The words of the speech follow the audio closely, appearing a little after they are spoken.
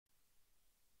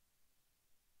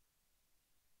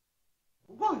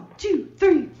2,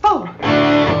 3,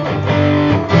 4.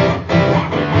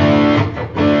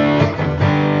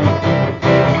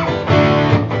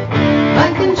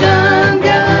 Mike and John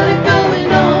got it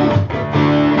going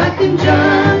on. Mike and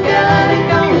John got it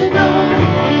going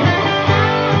on.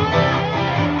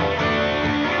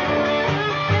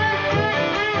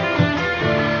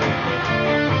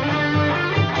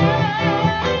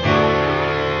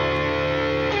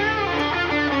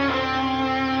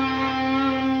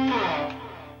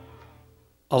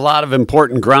 A lot of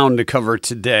important ground to cover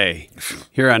today.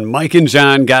 Here on Mike and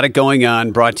John Got It Going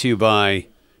On, brought to you by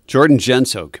Jordan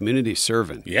Genso, community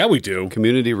servant. Yeah, we do.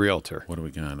 Community realtor. What do we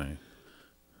got?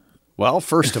 Well,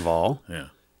 first of all, Yeah.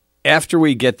 after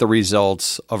we get the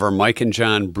results of our Mike and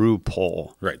John brew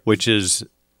poll, Right. which is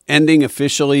ending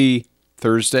officially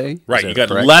Thursday. Right. Is You that got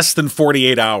correct? less than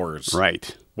 48 hours.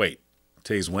 Right. Wait.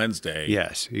 Today's Wednesday.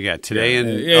 Yes. You got today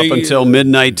and Yeah, up until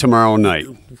midnight tomorrow night.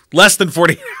 Less than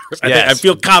 48 hours. Yes. I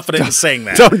feel confident in saying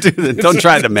that. Don't do that. Don't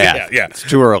try the math. Yeah. It's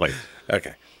too early.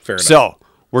 Okay. Fair enough. So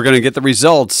we're going to get the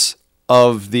results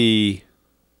of the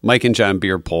Mike and John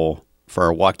beer poll for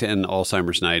our Walk to End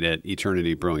Alzheimer's Night at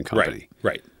Eternity Brewing Company.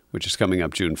 Right. Which is coming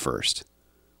up June 1st,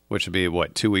 which will be,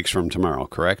 2 weeks from tomorrow,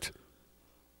 correct?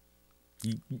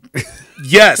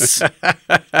 Yes. Carry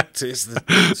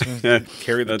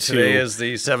the two. Today is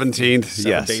the 17th.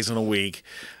 7 days in a week.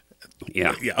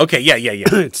 Yeah. Yeah. Okay. Yeah.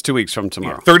 It's 2 weeks from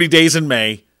tomorrow. 30 days in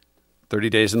May. 30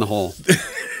 days in the hole.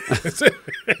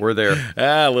 We're there.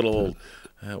 A little,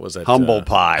 was that? Humble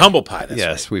pie. Humble pie. That's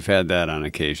Yes, right. we've had that on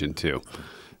occasion too.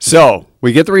 So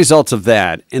we get the results of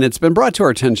that, and it's been brought to our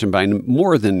attention by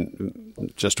more than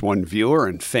just one viewer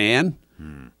and fan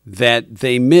that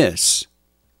they miss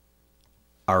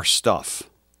our stuff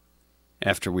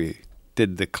after we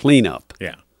did the cleanup.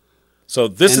 Yeah. So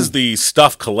this is the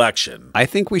stuff collection. I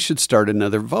think we should start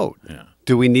another vote. Yeah.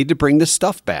 Do we need to bring the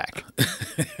stuff back?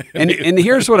 and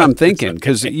here's what I'm thinking,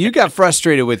 because you got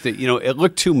frustrated with it. It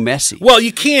looked too messy. Well,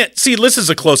 you can't see. This is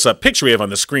a close-up picture we have on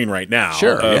the screen right now.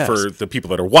 Sure, yes. For the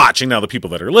people that are watching. Now, the people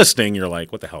that are listening, you're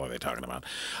like, "What the hell are they talking about?"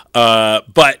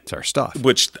 But It's our stuff.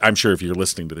 Which I'm sure, if you're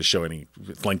listening to the show any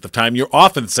length of time, you're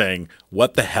often saying,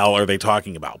 "What the hell are they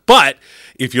talking about?" But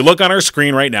if you look on our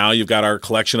screen right now, you've got our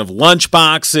collection of lunch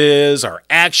boxes, our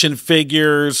action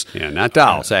figures. Yeah, not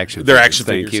dolls, action They're figures. action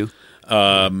Thank figures. you.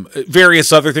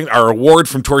 Various other things. Our award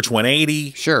from Torch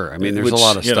 180. Sure. I mean, there's a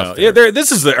lot of stuff there. Yeah,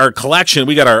 this is our collection.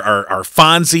 We got our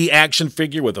Fonzie action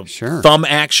figure with a thumb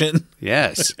action.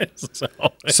 Yes.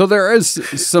 So there is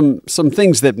some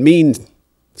things that mean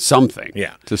something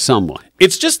to someone.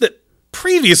 It's just that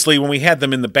previously when we had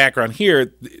them in the background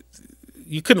here,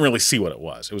 you couldn't really see what it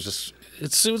was. It was just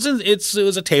it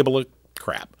was a table of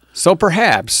crap. So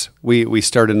perhaps we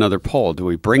start another poll. Do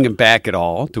we bring it back at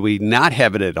all? Do we not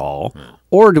have it at all?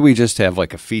 Or do we just have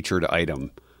like a featured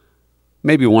item?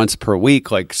 Maybe once per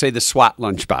week, like say the SWAT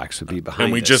lunchbox would be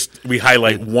behind And us. we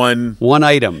highlight one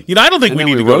item. I don't think and we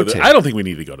then need to rotate. I don't think we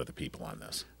need to go to the people on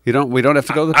this. We don't have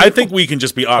to go to the I people? think we can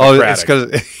just be Oh, autocratic.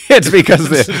 it's because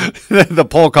the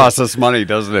poll costs us money,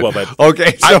 doesn't it? Well, but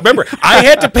okay. I remember I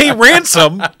had to pay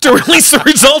ransom to release the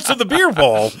results of the beer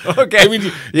poll. Okay. I mean,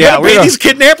 you Yeah, gotta we pay don't- these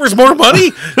kidnappers more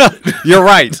money. You're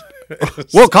right.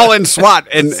 We'll call in SWAT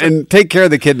and take care of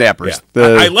the kidnappers.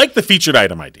 I like the featured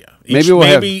item idea.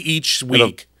 Maybe each It'll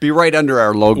week be right under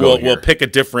our logo. we'll pick a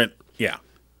different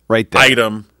right there.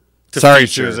 item. To Sorry,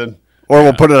 feature. Susan. Or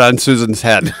we'll put it on Susan's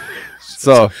head.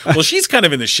 So, Well, she's kind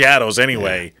of in the shadows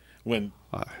anyway. When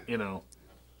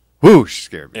whoo, she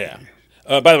scared me. yeah.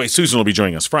 By the way, Susan will be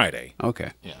joining us Friday.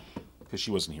 Okay. Yeah, because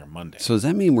she wasn't here Monday. So does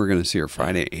that mean we're going to see her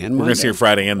Friday and Monday? We're going to see her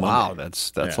Friday and Monday. Wow,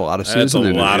 that's a lot of That's Susan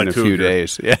a lot in of a few cougar.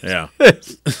 days. Yeah. Yeah.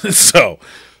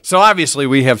 So obviously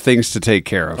we have things to take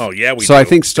care of. Oh, yeah, we So do. I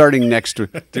think starting next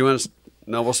week. Do you want to?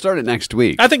 No, we'll start it next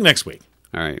week. I think next week,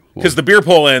 All right. Well, because the beer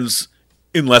poll ends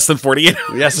in less than 48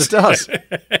 hours. yes, it does.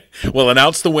 We'll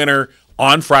announce the winner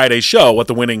on Friday's show, what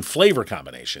the winning flavor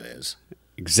combination is.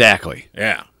 Exactly.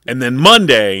 Yeah. And then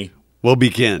Monday, We'll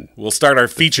begin. we'll start our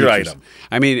featured item.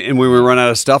 I mean, and when we run out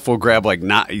of stuff, we'll grab like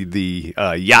not the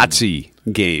Yahtzee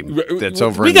game that's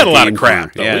over. We in got the a lot game of crap,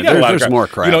 corner. though. Yeah, We got a lot of there's crap. more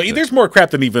crap. There's more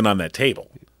crap than even on that table.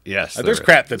 Yes, There's there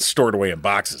crap that's stored away in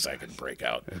boxes I can break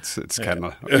out. is. It's kind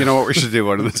of. You know what we should do?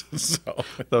 One of So,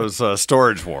 those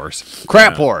storage wars,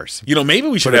 crap wars. maybe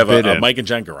we should Put a have bid a in. Mike and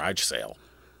John garage sale.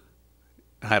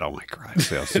 I don't like garage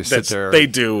sales. You sit there. They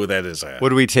do. That is a. What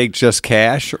do we take? Just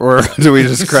cash, or do we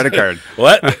just credit card?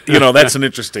 Well, that's an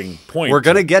interesting point. We're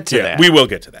gonna get to Yeah, that. we will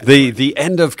get to that. The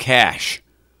end of cash.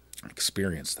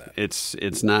 experience that.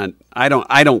 It's not. I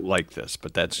don't like this,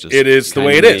 but that's just. It is the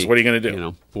way it is. What are you going to do? You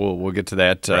know, we'll get to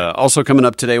that. Also coming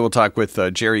up today, we'll talk with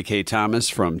Jeri Kay Thomas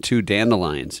from Two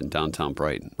Dandelions in downtown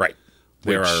Brighton. Right.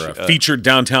 They're our featured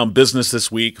downtown business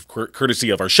this week, courtesy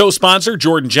of our show sponsor,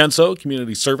 Jordan Genso,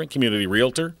 community servant, community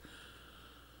realtor.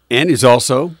 And he's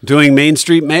also doing Main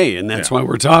Street May, and that's why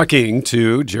we're talking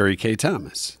to Jeri Kay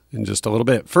Thomas in just a little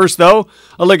bit. First, though,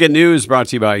 a look at news brought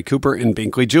to you by Cooper and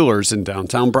Binkley Jewelers in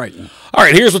downtown Brighton. All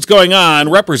right, here's what's going on.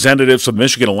 Representatives from the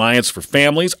Michigan Alliance for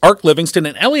Families, ARC Livingston,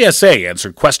 and LESA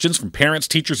answered questions from parents,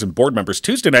 teachers, and board members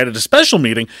Tuesday night at a special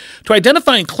meeting to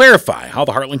identify and clarify how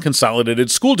the Heartland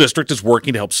Consolidated School District is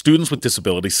working to help students with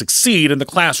disabilities succeed in the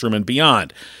classroom and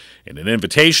beyond. In an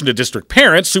invitation to district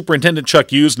parents, Superintendent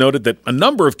Chuck Hughes noted that a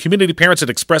number of community parents had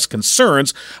expressed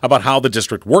concerns about how the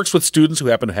district works with students who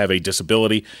happen to have a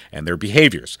disability and their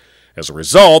behaviors. As a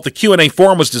result, the Q&A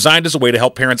forum was designed as a way to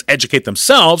help parents educate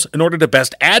themselves in order to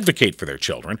best advocate for their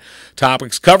children.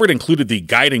 Topics covered included the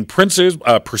guiding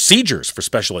procedures for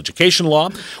special education law,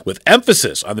 with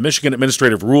emphasis on the Michigan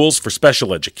Administrative Rules for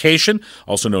Special Education,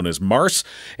 also known as MARS,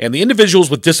 and the Individuals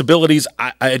with Disabilities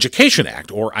Education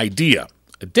Act, or IDEA.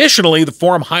 Additionally, the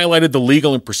forum highlighted the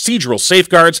legal and procedural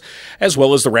safeguards, as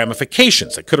well as the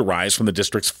ramifications that could arise from the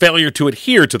district's failure to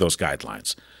adhere to those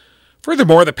guidelines.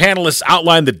 Furthermore, the panelists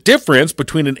outlined the difference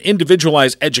between an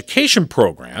individualized education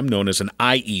program, known as an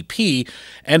IEP,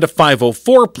 and a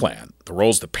 504 plan, the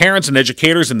roles of the parents and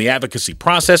educators in the advocacy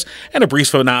process, and a brief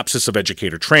synopsis of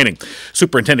educator training.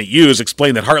 Superintendent Hughes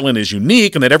explained that Heartland is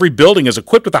unique and that every building is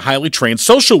equipped with a highly trained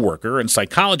social worker and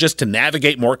psychologist to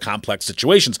navigate more complex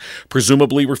situations,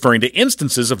 presumably referring to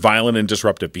instances of violent and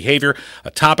disruptive behavior,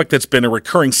 a topic that's been a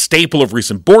recurring staple of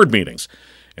recent board meetings.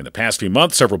 In the past few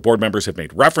months, several board members have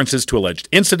made references to alleged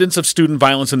incidents of student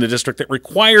violence in the district that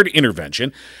required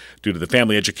intervention due to the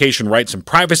Family Education Rights and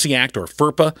Privacy Act, or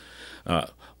FERPA.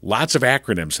 Lots of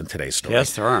acronyms in today's story.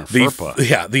 Yes, there are.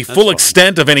 FERPA. The full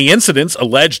extent of any incidents,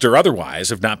 alleged or otherwise,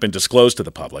 have not been disclosed to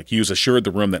the public. Hughes assured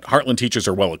the room that Heartland teachers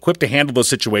are well equipped to handle those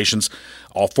situations.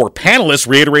 All four panelists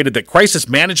reiterated that crisis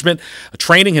management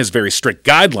training has very strict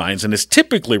guidelines and is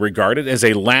typically regarded as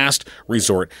a last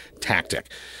resort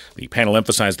tactic. The panel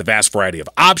emphasized the vast variety of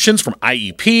options, from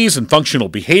IEPs and functional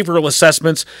behavioral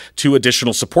assessments to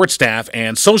additional support staff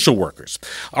and social workers.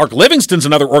 ARC Livingston's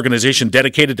another organization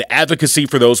dedicated to advocacy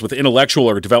for those with intellectual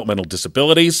or developmental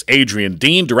disabilities. Adrian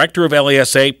Dean, director of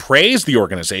LESA, praised the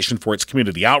organization for its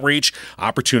community outreach,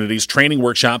 opportunities, training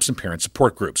workshops, and parent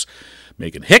support groups.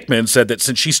 Megan Hickman said that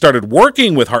since she started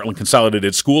working with Heartland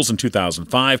Consolidated Schools in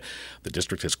 2005, the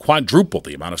district has quadrupled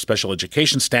the amount of special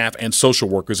education staff and social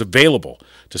workers available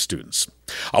to students.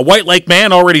 A White Lake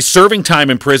man already serving time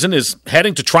in prison is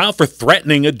heading to trial for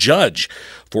threatening a judge.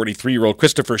 43-year-old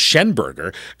Christopher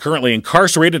Schenberger, currently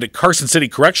incarcerated at Carson City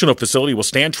Correctional Facility, will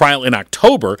stand trial in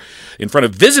October in front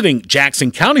of visiting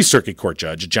Jackson County Circuit Court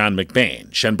Judge John McBain.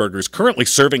 Schenberger is currently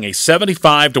serving a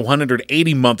 75 to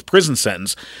 180-month prison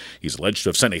sentence. He's alleged to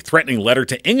have sent a threatening letter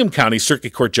to Ingham County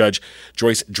Circuit Court Judge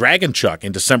Joyce Dragonchuk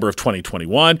in December of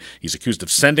 2021. He's accused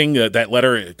of sending that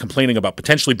letter complaining about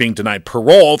potentially being denied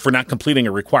parole for not completing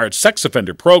a required sex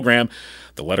offender program.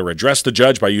 The letter addressed the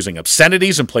judge by using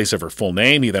obscenities in place of her full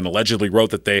name. He then allegedly wrote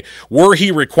that were he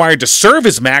required to serve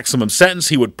his maximum sentence,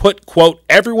 he would put, quote,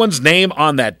 everyone's name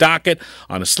on that docket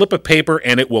on a slip of paper,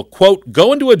 and it will, quote,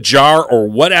 go into a jar or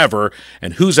whatever,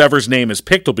 and whosever's name is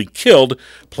picked will be killed,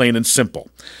 plain and simple.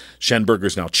 Schenberger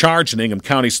is now charged in Ingham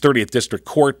County's 30th District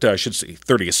Court,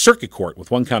 30th Circuit Court,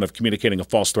 with one count of communicating a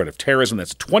false threat of terrorism.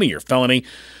 That's a 20-year felony.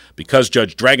 Because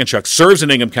Judge Dragonchuk serves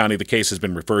in Ingham County, the case has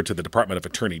been referred to the Department of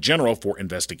Attorney General for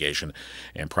investigation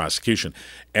and prosecution.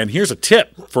 And here's a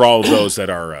tip for all of those that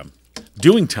are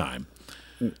doing time.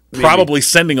 Probably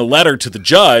sending a letter to the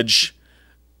judge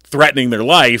threatening their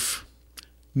life,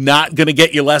 not going to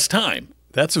get you less time.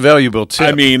 That's a valuable tip.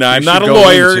 I mean, I'm not a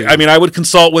lawyer. I mean, I would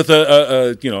consult with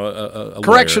a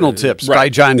Correctional lawyer. Tips Right. by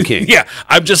John King. Yeah,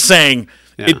 I'm just saying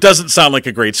it doesn't sound like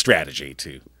a great strategy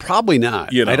to. Probably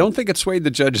not. You know. I don't think it swayed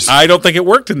the judges. I don't think it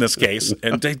worked in this case,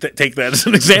 and take that as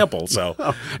an example. So,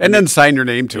 and then sign your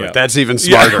name to it. That's even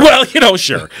smarter. Yeah, well,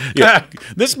 sure. Yeah.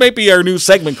 This may be our new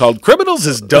segment called "Criminals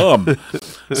is Dumb."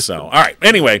 So, all right.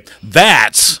 Anyway,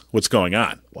 that's what's going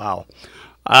on. Wow.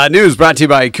 News brought to you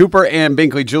by Cooper and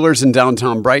Binkley Jewelers in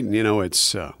downtown Brighton. You know,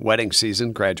 it's wedding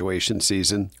season, graduation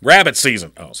season. Rabbit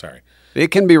season. Oh, sorry. It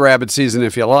can be rabbit season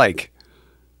if you like.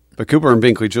 But Cooper and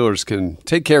Binkley Jewelers can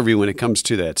take care of you when it comes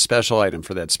to that special item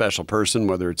for that special person,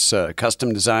 whether it's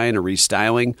custom design or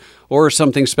restyling or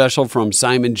something special from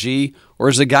Simon G. or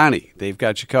Zagani. They've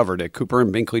got you covered at Cooper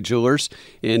and Binkley Jewelers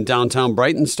in downtown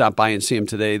Brighton. Stop by and see them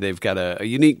today. They've got a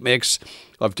unique mix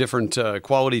of different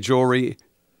quality jewelry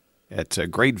at a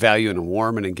great value in a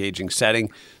warm and engaging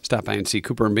setting. Stop by and see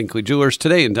Cooper and Binkley Jewelers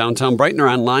today in downtown Brighton or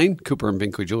online,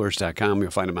 cooperandbinkleyjewelers.com. You'll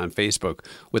find them on Facebook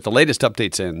with the latest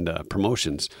updates and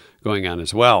promotions going on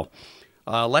as well.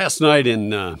 Last night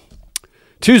in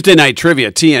Tuesday Night Trivia,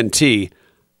 TNT,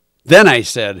 then I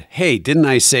said, hey, didn't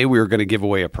I say we were going to give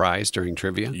away a prize during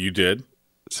trivia? You did.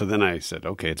 So then I said,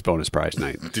 okay, it's bonus prize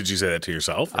night. Did you say that to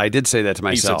yourself? I did say that to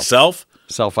myself. You said self?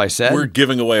 Self, I said. We're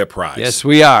giving away a prize. Yes,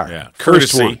 we are. Yeah.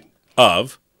 First one. Courtesy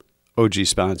of OG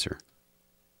sponsor,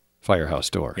 Firehouse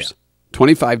Doors. Yeah.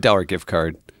 $25 gift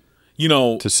card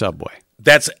to Subway.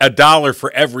 That's $1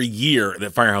 for every year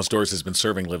that Firehouse Doors has been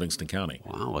serving Livingston County.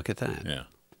 Wow, look at that. Yeah.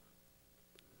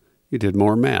 You did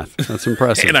more math. That's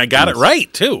impressive. And I got it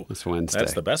right, too. It's Wednesday.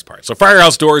 That's the best part. So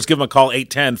Firehouse Doors, give them a call,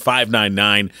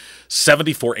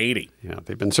 810-599-7480. Yeah,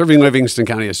 they've been serving Livingston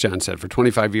County, as John said, for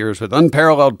 25 years with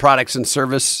unparalleled products and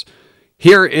service.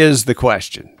 Here is the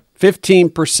question.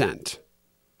 15%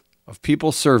 of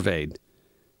people surveyed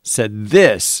said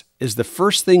this is the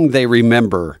first thing they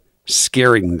remember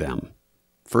scaring them.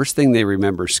 First thing they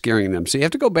remember scaring them. So you have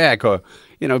to go back,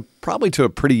 probably to a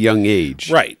pretty young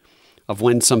age. Right. Of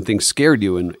when something scared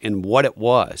you and what it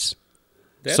was.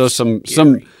 That's so some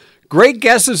great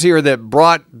guesses here that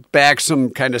brought back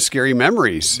some kind of scary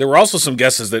memories. There were also some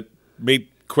guesses that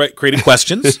created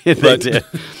questions. They did.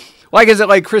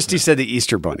 Like Christy said, the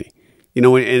Easter Bunny.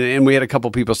 And we had a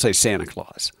couple people say Santa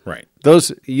Claus. Right.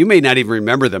 Those, you may not even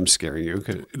remember them scaring you.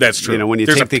 That's true. When you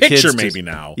There's take a the picture kids maybe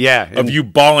now of you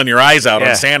bawling your eyes out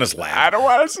on Santa's lap. I don't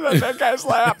want to sit on that guy's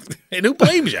lap. And who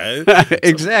blames you?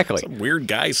 Exactly. Some weird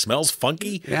guy smells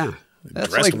funky. Yeah. That's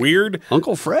dressed weird.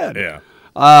 Uncle Fred. Yeah.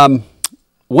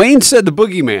 Wayne said the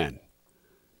boogeyman.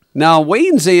 Now,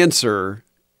 Wayne's answer,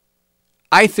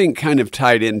 I think, kind of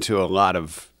tied into a lot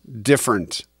of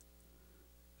different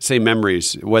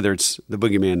memories, whether it's the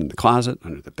boogeyman in the closet,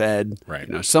 under the bed, right.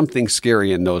 Something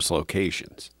scary in those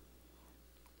locations.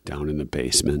 Down in the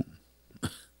basement.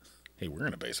 Hey, we're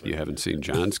in a basement. You haven't seen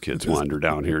John's kids wander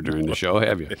down here during the show,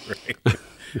 have you? Right.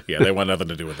 Yeah, they want nothing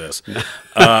to do with this.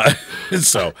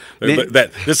 So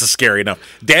this is scary enough.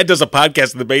 Dad does a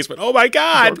podcast in the basement. Oh my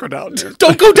God! Don't go down there.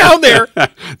 Don't go down there.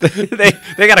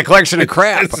 they got a collection of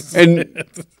crap, and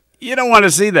you don't want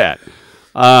to see that.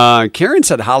 Karen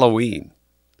said Halloween.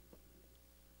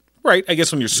 Right, I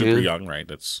guess when you're super young, right?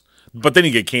 But then you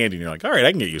get candy, and you're like, all right,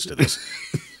 I can get used to this.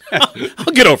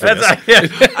 I'll get over this.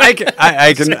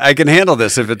 I can handle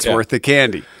this if it's worth the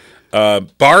candy.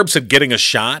 Barb said getting a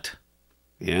shot.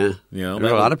 Yeah, there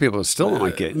are a lot of people who still don't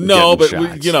like getting but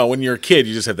shots. when you're a kid,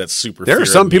 you just have that super. There are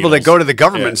some people that go to the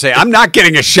government and say, "I'm not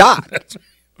getting a shot."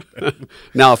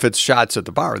 Now, if it's shots at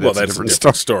the bar, that's a different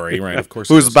story, right? Of course.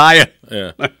 Who's buying?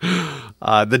 Yeah.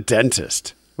 The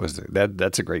dentist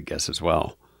that's a great guess as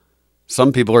well.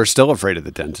 Some people are still afraid of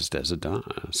the dentist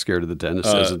scared of the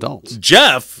dentist as adults.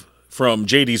 Jeff from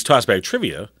JD's Tossback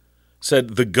Trivia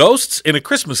said the ghosts in A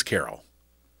Christmas Carol.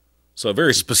 So a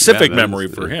very specific memory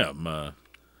for him. I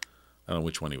don't know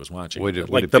which one he was watching. Would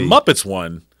the Muppets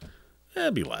one,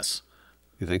 it'd be less.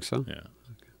 You think so? Yeah.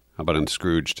 How about in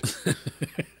Scrooged?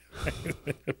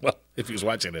 Well, if he was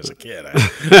watching it as a kid.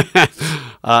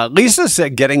 Lisa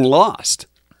said getting lost.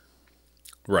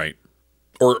 Right.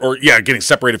 Or getting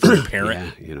separated from your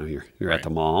parent. Yeah, you're at the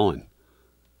mall and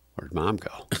where'd Mom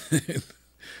go?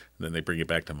 Then they bring you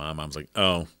back to Mom. Mom's like,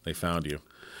 oh, they found you.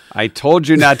 I told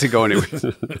you not to go anywhere.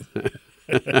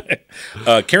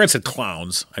 Karen said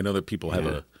clowns. I know that people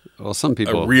have some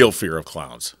people a real fear of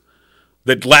clowns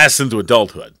that lasts into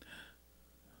adulthood.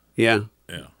 Yeah.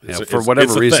 Yeah. For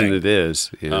whatever reason it is.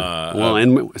 Yeah.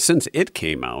 And since it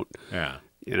came out. Yeah.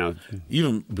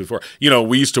 Even before,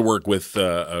 we used to work with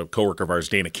a coworker of ours,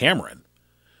 Dana Cameron,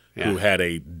 who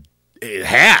has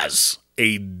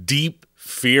a deep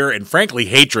fear and frankly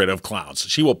hatred of clowns.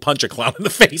 She will punch a clown in the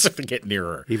face if they get near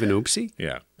her. Even Oopsie?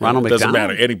 Yeah. Ronald McDonald? Doesn't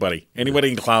matter. Anybody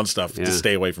in clown stuff, to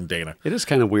stay away from Dana. It is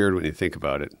kind of weird when you think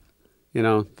about it.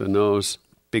 The nose,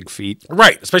 big feet.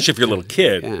 Right. Especially if you're a little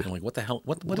kid. Yeah. You're like, what the hell?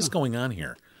 What is going on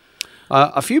here?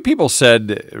 A few people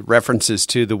said references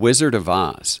to The Wizard of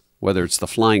Oz, whether it's the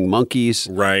flying monkeys,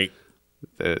 right,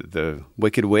 the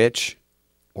Wicked Witch,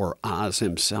 or Oz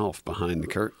himself behind the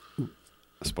curtain.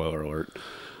 Spoiler alert.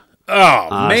 Oh,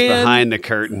 Oz man. behind the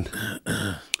curtain.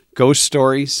 Ghost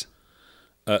stories.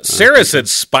 Sarah said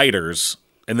spiders,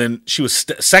 and then she was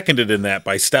seconded in that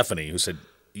by Stephanie, who said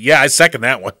Yeah, I second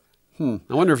that one.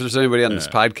 I wonder if there's anybody on this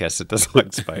podcast that doesn't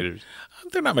like spiders.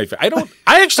 They're not my favorite.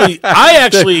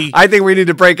 I think we need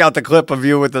to break out the clip of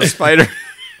you with the spider.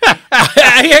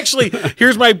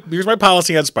 here's my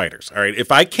policy on spiders. All right.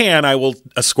 If I can, I will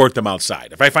escort them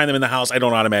outside. If I find them in the house, I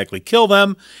don't automatically kill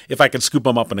them. If I can scoop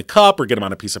them up in a cup or get them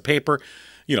on a piece of paper,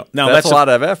 now that's a lot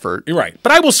of effort. You're right.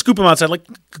 But I will scoop them outside, like,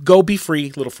 go be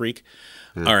free, little freak.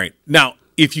 All right. Now,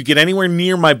 if you get anywhere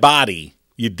near my body,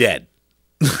 you're dead.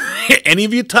 Any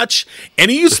of you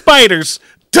spiders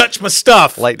touch my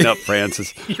stuff. Lighten up,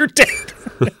 Francis. You're dead.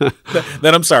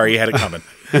 Then I'm sorry, you had it coming.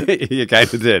 You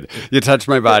kind of did. You touched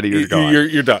my body, you're gone.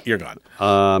 You're done. You're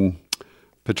gone.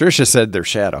 Patricia said their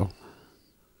shadow.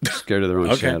 Scared of their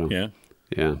own Okay, shadow.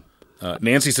 yeah.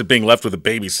 Nancy said being left with a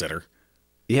babysitter.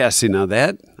 Yeah, see, now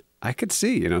that I could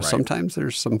see. Sometimes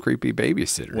there's some creepy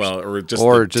babysitters. Well, or just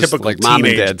typical like mom and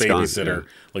teenage dad's babysitter. gone. Yeah.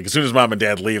 Like as soon as mom and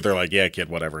dad leave, they're like, "Yeah, kid,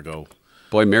 whatever, go."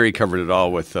 Boy, Mary covered it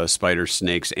all with spiders,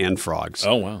 snakes, and frogs.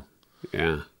 Oh wow.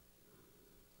 Yeah.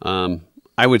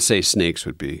 I would say snakes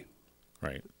would be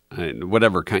right.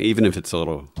 Whatever kind, even if it's a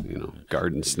little,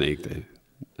 garden snake.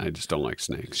 I just don't like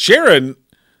snakes. Sharon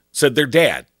said their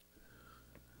dad.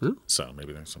 Huh? So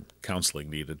maybe there's some counseling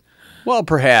needed. Well,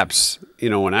 perhaps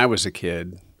when I was a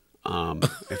kid,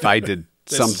 if I did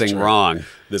something wrong,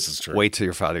 this is true. Wait till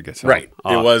your father gets home. Right.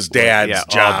 It was Dad's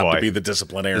job to be the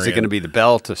disciplinarian. Is it going to be the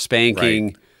belt, a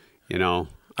spanking? Right.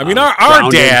 I mean, our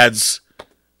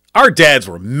dads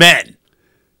were men.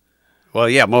 Well,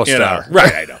 yeah, most are.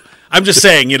 Right, I know. I'm just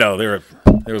saying, there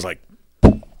was like,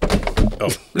 oh.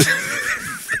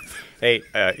 Hey,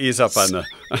 ease up on the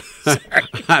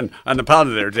on the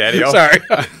pound there, Daddy. Sorry.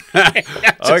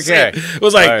 Okay. It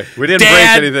was like right. We didn't break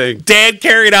anything. Dad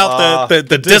carried out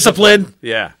the discipline.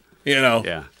 Yeah.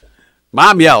 Yeah.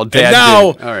 Mom yelled. Dad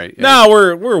now, did. All right. Yeah. Now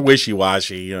we're wishy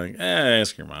washy. You're like,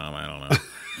 ask your mom. I don't know.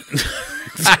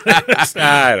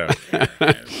 I don't know.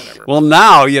 Whatever. Well,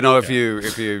 now if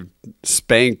you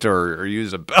spanked or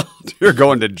use a belt, you're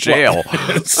going to jail.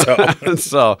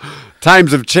 So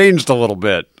times have changed a little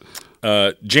bit.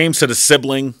 James said a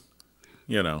sibling.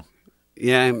 Yeah,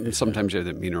 sometimes you're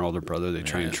the meaner older brother. They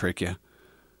try and trick you.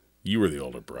 You were the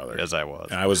older brother. Yes, I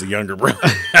was. I was the younger brother.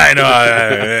 I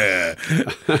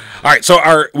know. All right,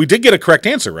 so we did get a correct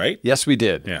answer, right? Yes, we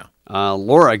did. Yeah.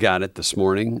 Laura got it this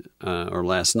morning or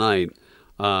last night.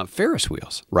 Ferris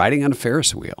wheels. Riding on a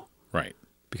Ferris wheel. Right.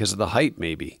 Because of the height,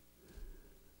 maybe.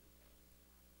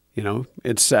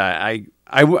 It's I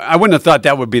wouldn't have thought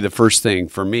that would be the first thing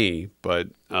for me, but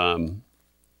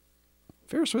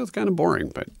Ferris wheel's kind of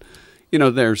boring. But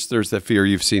there's the fear.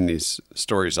 You've seen these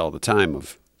stories all the time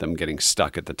of them getting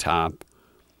stuck at the top.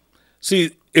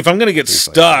 See, if I'm going to get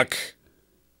stuck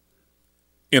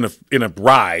in a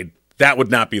ride, that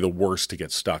would not be the worst to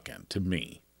get stuck in to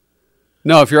me.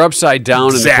 No, if you're upside down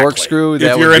in the corkscrew, if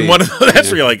you're in one of those,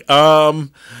 that's where you're like,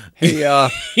 hey, I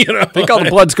think all the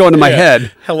blood's going to my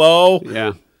head. Hello?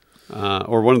 Yeah.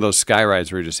 Or one of those sky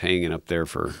rides where you're just hanging up there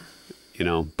for,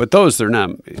 but those,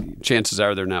 chances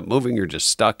are they're not moving. You're just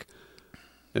stuck.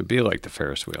 It'd be like the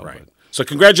Ferris wheel. Right. So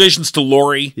congratulations to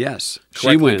Lori. Yes.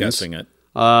 She wins. Guessing it.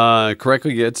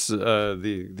 Correctly gets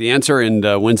the answer and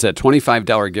wins that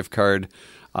 $25 gift card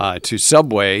to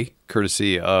Subway,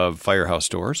 courtesy of Firehouse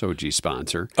Doors, OG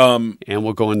sponsor. And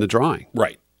we'll go in the drawing.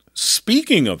 Right.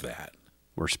 Speaking of that.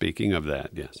 We're speaking of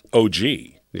that, yes. OG.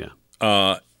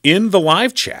 Yeah. In the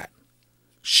live chat,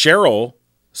 Cheryl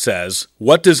says,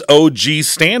 what does OG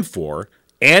stand for?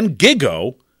 And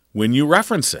Gigo when you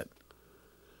reference it.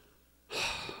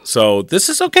 So this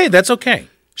is okay. That's okay.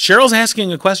 Cheryl's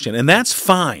asking a question, and that's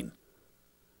fine.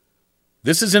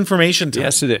 This is information time.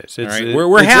 Yes, it is. All right?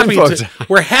 We're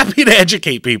happy to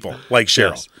educate people like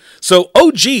Cheryl. Yes. So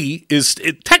OG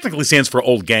it technically stands for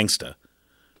Old Gangsta.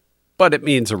 But it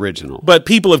means original. But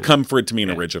people have come for it to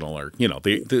mean original or,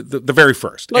 the very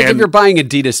first. Like if you're buying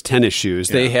Adidas tennis shoes,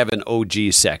 they have an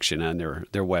OG section on their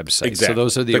website. Exactly. So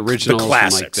those are the originals, the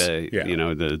classics. Like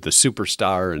the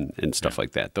superstar and stuff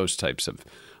like that. Those types of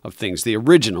things. The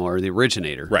original or the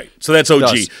originator. Right. So that's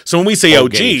OG. So when we say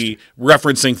OG,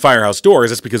 referencing Firehouse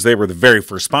Doors, that's because they were the very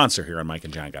first sponsor here on Mike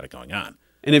and John Got It Going On.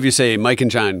 And if you say Mike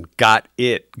and John got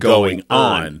it going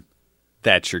on,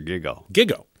 that's your Gigo.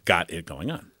 Gigo. Got it going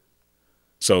on.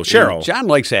 So Cheryl. John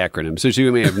likes acronyms, as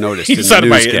you may have noticed in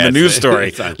the news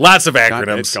story. Lots of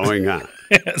acronyms. Going on.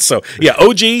 So,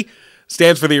 OG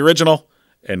stands for the original,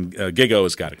 and Gigo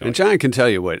has got it going. And John can tell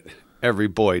you what every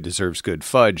boy deserves good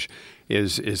fudge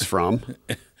is from.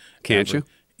 Can't you?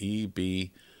 EBD.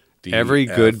 Every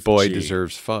good boy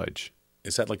deserves fudge.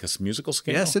 Is that like a musical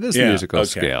scale? Yes, it is a musical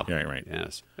scale. Yeah, right.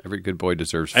 Yes. Every good boy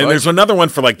deserves fudge. And there's another one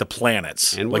for like the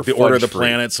planets. And like we're the order of the fudge-free.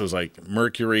 planets. It was like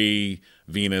Mercury,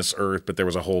 Venus, Earth, but there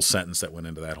was a whole sentence that went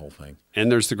into that whole thing.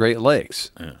 And there's the Great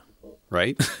Lakes. Yeah.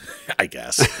 Right? I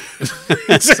guess.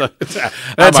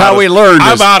 That's how we learned.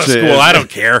 I'm out of school. I don't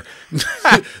care,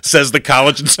 says the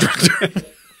college instructor.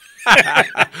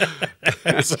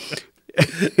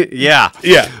 Yeah.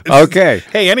 Yeah. Okay.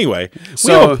 Hey, anyway,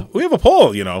 So- we have a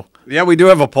poll, you know. Yeah, we do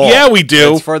have a poll. Yeah, we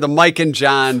do. It's for the Mike and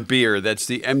John beer. That's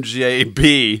the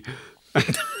MJB.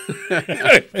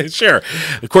 Sure.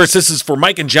 Of course, this is for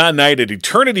Mike and John night at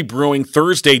Eternity Brewing,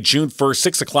 Thursday, June 1st,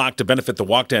 6 o'clock to benefit the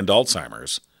Walk to End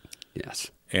Alzheimer's.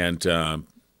 Yes. And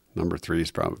Number 3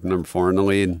 is probably number 4 in the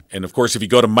lead. And of course, if you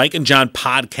go to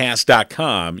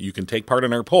mikeandjohnpodcast.com, you can take part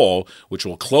in our poll, which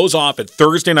will close off at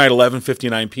Thursday night,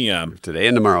 11:59 p.m. Today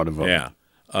and tomorrow to vote. Yeah.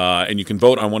 And you can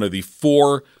vote on one of the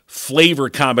 4 flavor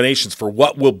combinations for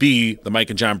what will be the Mike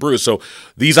and John brew. So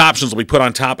these options will be put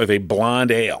on top of a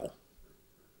blonde ale.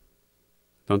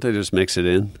 Don't they just mix it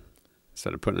in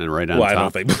instead of putting it right on Well, top? I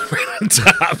don't think put it right on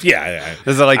top. Yeah.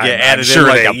 Is it like you add it in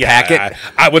like a packet?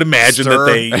 I would imagine Stir.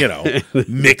 that they,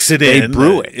 mix it They in.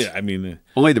 brew it. Yeah, I mean,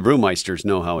 Only the brewmeisters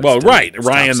know how it's well, done. right. It's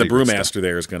Ryan, top the secret brewmaster stuff.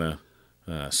 there, is going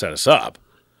to set us up.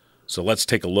 So let's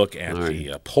take a look at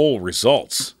the poll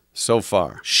results, So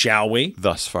far, shall we?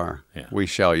 thus far, Yeah. we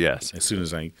shall, yes. As soon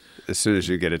as As soon as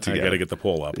you get it I together. got to get the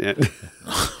poll up. Yeah.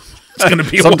 It's going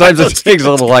to be Sometimes a while. it takes a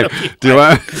little like, do you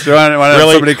want to have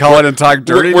somebody call in and talk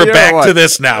dirty? We're to you or back what? to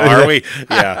this now, are we?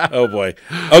 Yeah. Oh, boy.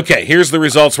 Okay, here's the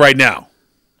results right now.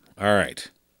 All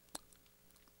right.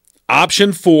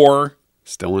 Option 4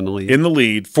 Still in the lead. in the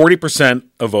lead, 40%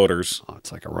 of voters Oh,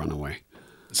 it's like a runaway.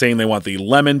 saying they want the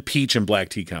lemon, peach, and black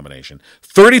tea combination.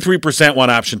 33%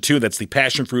 want option 2. That's the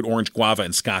passion fruit, orange, guava,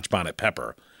 and scotch bonnet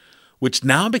pepper. Which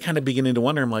now I'm kind of beginning to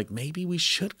wonder. I'm like, maybe we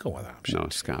should go with option. No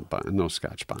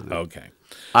Scotch bonnet. Okay.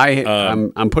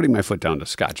 I'm putting my foot down to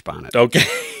Scotch bonnet. Okay.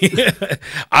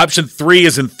 Option 3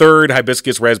 is in third.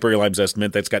 Hibiscus, raspberry, lime zest,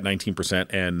 mint. That's got 19%.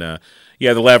 And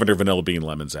the lavender, vanilla bean,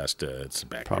 lemon zest. It's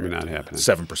back Probably there. not happening.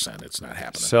 7%. It's not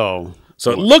happening. So So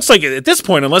it looks like at this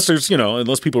point, unless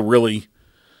people really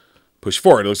push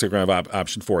forward, it looks like we're going to have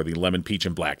option 4, the lemon, peach,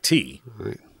 and black tea.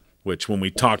 Right. Which when we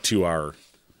talked to our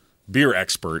beer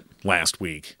expert last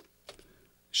week,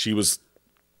 she was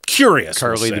curious.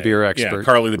 Carly, we'll the say. beer expert. Yeah,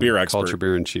 Carly, the beer expert. Culture,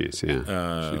 beer, and cheese. Yeah.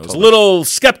 I was a little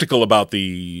skeptical about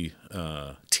the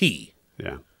tea,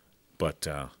 Yeah. but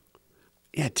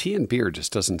Yeah, tea and beer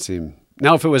just doesn't seem.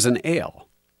 Now, if it was an ale,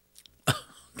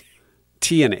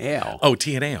 tea and ale. oh,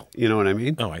 tea and ale. You know what I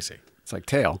mean? Oh, I see. It's like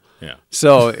tail. Yeah,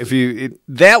 So if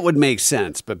that would make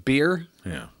sense, but beer,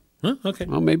 yeah. Huh, okay.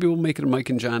 well, maybe we'll make it a Mike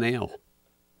and John ale.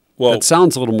 Well, That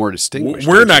sounds a little more distinguished.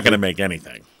 we're not going to make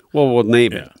anything. Well, we'll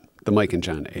name Yeah. it the Mike and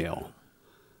John ale.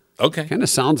 Okay. Kind of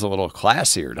sounds a little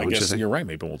classier, I don't you guess think? you're right.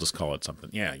 Maybe we'll just call it something.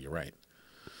 Yeah, you're right.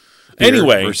 Beer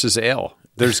Anyway, versus ale.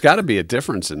 There's got to be a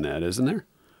difference in that, isn't there?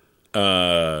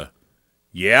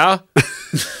 yeah.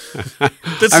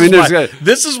 there's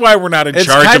This is why we're not in It's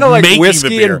charge kind of of like making the whiskey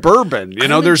beer. and bourbon. You I'm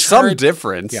know, in there's some charge-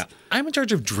 difference. Yeah, I'm in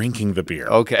charge of drinking the beer.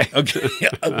 Okay. Okay.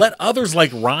 Let others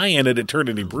like Ryan at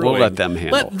Eternity Brewing. let them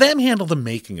handle. the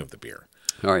making of the beer.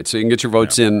 All right, so you can get your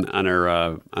votes in on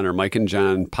our Mike and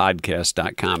John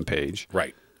podcast.com page,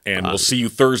 Right. And we'll see you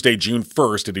Thursday, June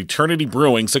 1st at Eternity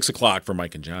Brewing, 6 o'clock for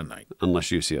Mike and John night.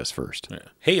 unless you see us first. Yeah.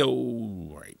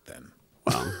 Hey-o. Right then.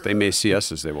 Well, they may see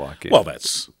us as they walk in. Well,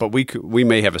 that's... but we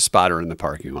may have a spotter in the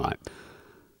parking lot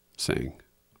saying,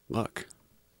 "Look,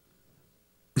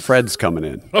 Fred's coming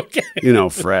in." Okay. You know,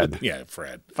 Fred. Yeah,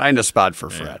 Fred. Find a spot for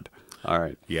Fred. All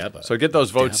right. Yeah, but... So get those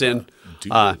votes in. do-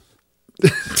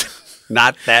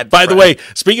 Not that. By the Fred. way,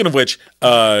 speaking of which,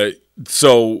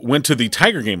 so went to the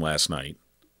Tiger game last night.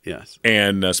 Yes.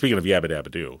 And speaking of Yabba Dabba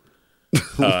Doo,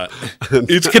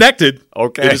 it's connected.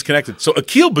 Okay. It is connected. So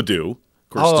Akil Badu, of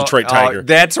course, Detroit Tiger.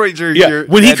 That's what you're. Yeah,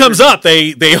 when he comes up,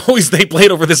 they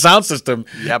played over the sound system.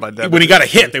 Yabba Dabba When he Doo. got a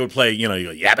hit, they would play, you go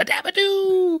Yabba Dabba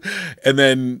Doo, and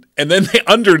then they,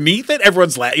 underneath it,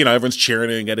 everyone's everyone's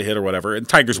cheering and get a hit or whatever. And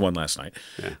Tigers won last night,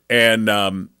 and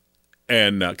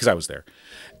because I was there.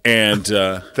 And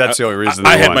That's the only reason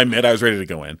I they had won. my mitt. I was ready to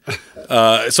go in,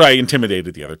 so I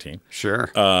intimidated the other team. Sure.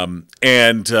 But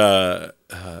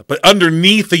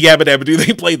underneath the Yabba Dabba Doo,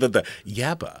 they played the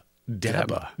Yabba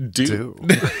Dabba Doo.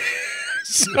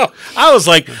 So I was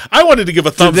like, I wanted to give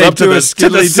a thumbs they up to do a the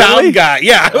skiddly sound dilly? guy.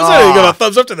 Yeah, I was going to give a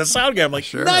thumbs up to the sound guy. I'm like,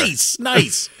 Sure. nice.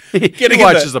 He Getting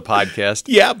watches the podcast.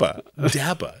 Yabba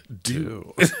Dabba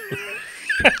Doo.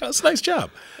 That's a nice job.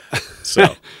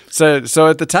 So So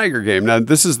at the Tiger game, now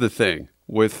this is the thing.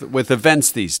 with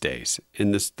events these days,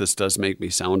 and this does make me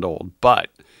sound old, but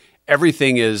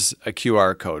everything is a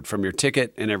QR code from your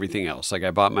ticket and everything else. Like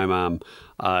I bought my mom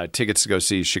tickets to go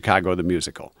see Chicago the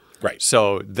musical. Right.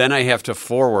 So then I have to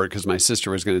forward, because my sister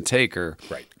was going to take her,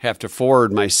 Right. have to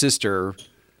forward my sister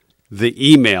the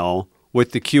email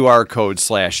with the QR code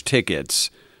 /tickets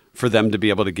for them to be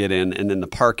able to get in, and then the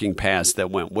parking pass that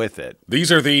went with it.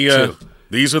 These are the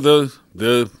ways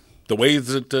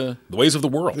that the ways of the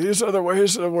world. These are the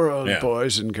ways of the world, Yeah.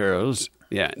 boys and girls.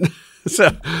 Yeah.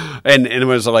 So, and it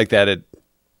was like that. It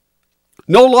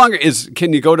no longer is.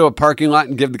 Can you go to a parking lot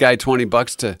and give the guy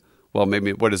 $20 to? Well,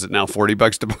 maybe what is it now?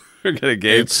 $40 to park at a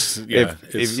game.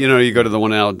 If you go to the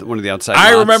one of the outside.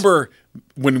 I lots. remember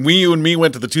when you and me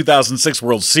went to the 2006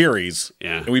 World Series.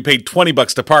 Yeah. And we paid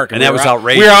 $20 to park, And that was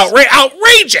outrageous. We were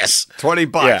outrageous.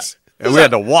 $20, Yeah. and we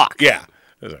had to walk. Yeah.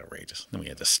 It was outrageous. Then we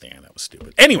had to stand. That was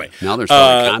stupid. Anyway, Now there's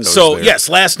probably condos so there. yes,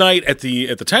 last night at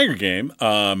the Tiger game,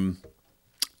 I'm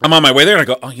on my way there and I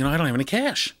go, I don't have any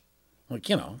cash. Like,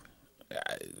 I'm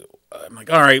like,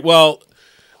 all right, well,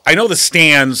 I know the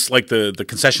stands, like the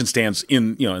concession stands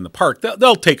in the park,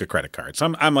 they'll take a credit card.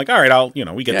 So I'm like, all right,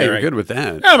 we get Yeah, there. you're right? good with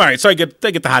that. I'm all right. So they get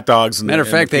the hot dogs. And Matter of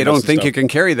fact, they don't think you can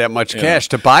carry that much Yeah. cash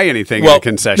to buy anything Well- at a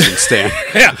concession stand.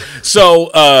 Yeah. So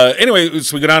anyway,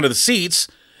 so we go down to the seats,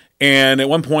 and at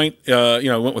one point, I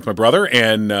went with my brother,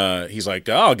 and he's like,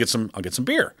 "Oh, I'll get some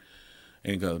beer."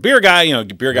 And the beer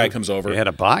guy comes over. You had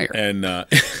a buyer. And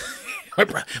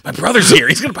my brother's here.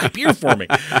 He's going to buy beer for me.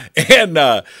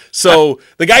 And so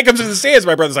the guy comes into the stands.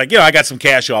 My brother's like, I got some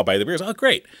cash. I'll buy the beers. Oh,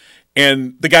 great.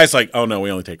 And the guy's like, oh, no,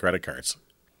 we only take credit cards.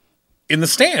 In the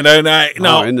stand. And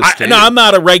in the stand. I'm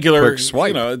not a regular. Quick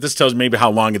swipe. This tells me maybe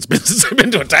how long it's been since I've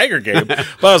been to a Tiger game. But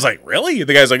I was like, really?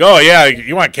 The guy's like, oh, yeah,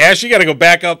 you want cash? You got to go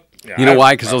back up. You know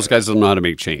why? Because those guys don't know how to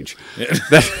make change.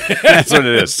 That's what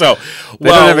it is. So They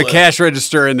don't have a cash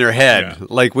register in their head,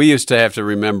 like we used to have to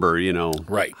remember.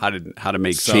 Right. how to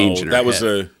make So change in our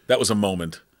head. that was a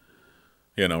moment,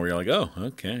 where you're like, oh,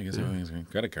 okay, I guess everything's a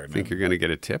credit card now. Think you're going to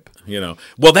get a tip?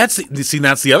 Well, that's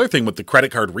the other thing with the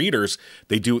credit card readers.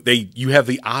 You have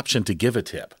the option to give a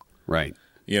tip. Right.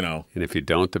 And if you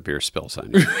don't, the beer spills on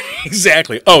you.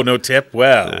 Exactly. Oh, no tip.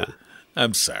 Well,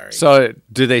 I'm sorry. So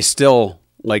do they still,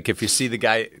 like, if you see the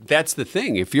guy, that's the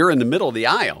thing. If you're in the middle of the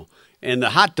aisle and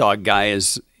the hot dog guy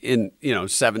is in,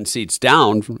 7 seats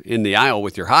down in the aisle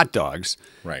with your hot dogs.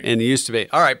 Right. And it used to be,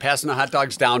 all right, passing the hot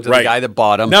dogs down to Right. the guy that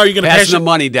bought them. Now you're gonna pass passing the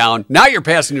money down. Now you're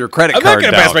passing your credit I'm not card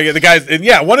going to down. pass the guys.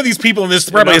 And one of these people in this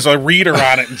probably has a reader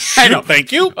on it. And shoot,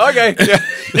 thank you. Okay.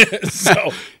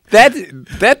 So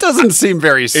That doesn't seem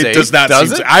very safe. it does not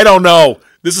does seem. it? I don't know.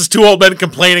 This is two old men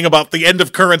complaining about the end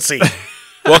of currency.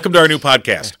 Welcome to our new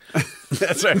podcast.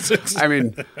 That's right. I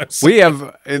mean, we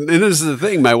have, and this is the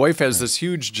thing. My wife has this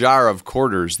huge jar of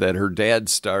quarters that her dad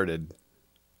started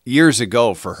years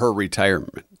ago for her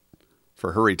retirement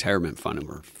fund, and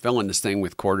we're filling this thing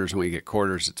with quarters. And when we get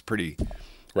quarters, it's pretty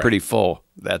full.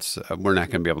 That's we're not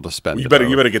going to be able to spend. You it better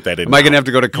all. get that in. Am I going to have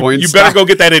to go to coin? You better go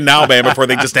get that in now, man, before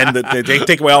they just end it. They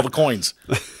take away all the coins.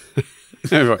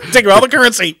 Take away all the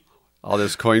currency. All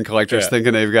those coin collectors Yeah.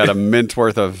 thinking they've got a mint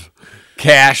worth of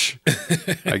cash.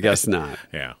 I guess not.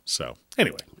 Yeah. So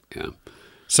anyway, Yeah.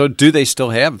 So do they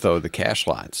still have though the cash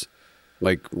lots,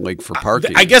 like for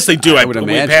parking? I guess they do. I would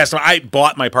imagine. I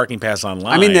bought my parking pass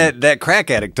online. I mean that crack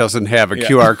addict doesn't have a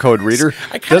QR code reader.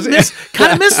 I kind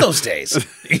of miss those days.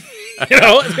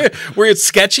 Where it's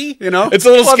sketchy. It's a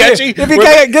little sketchy. If you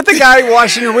get the guy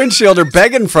washing your windshield or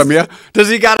begging from you, does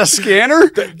he got a scanner?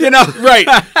 Right.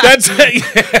 That's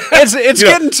it's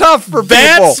getting tough for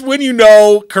That's people. when you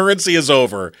know currency is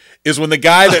over. Is when the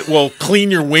guy that will clean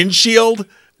your windshield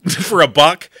for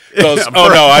 $1 goes, "Oh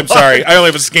no, I'm sorry, I only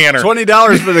have a scanner."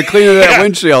 $20 for the cleaning of that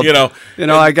windshield.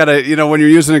 I gotta. When you're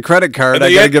using a credit card,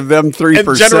 I gotta give them 3%.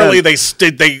 And generally, they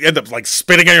end up like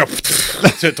spitting on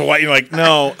you to what you're like.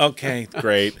 No, okay,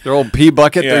 great. Their old pee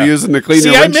bucket they're using to clean See,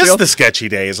 your I windshield. miss the sketchy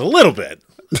days a little bit.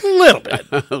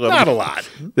 Not a lot.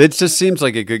 It just seems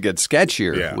like it could get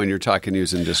sketchier when you're talking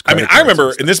using just. I mean, credit I cards remember,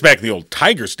 and and this back in the old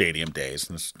Tiger Stadium days.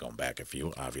 And this is going back a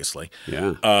few, obviously.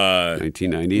 Yeah.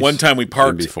 1990s. One time we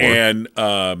parked, before. and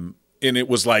it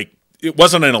was like it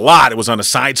wasn't in a lot. It was on a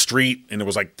side street, and it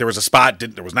was like there was a spot.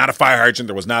 There was not a fire hydrant.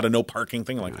 There was not a no parking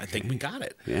thing. Like I think we got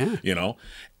it. Yeah.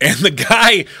 And the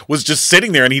guy was just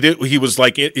sitting there, and he was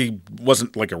like he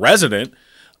wasn't like a resident.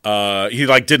 He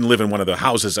like didn't live in one of the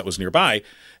houses that was nearby,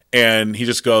 and he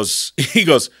just goes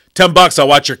 $10. I'll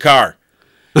watch your car.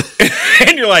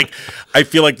 And you're like, I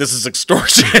feel like this is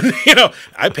extortion.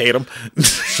 I paid him.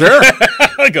 Sure.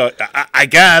 I go, I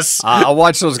guess. I'll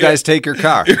watch those guys take your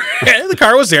car. The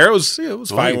car was there. It was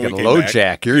fine. You when got we a came load back.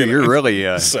 jack. You're really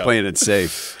playing it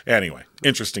safe. Anyway,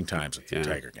 interesting times at the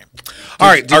Tiger game. All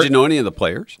right. Did you know any of the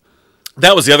players?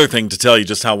 That was the other thing to tell you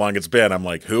just how long it's been. I'm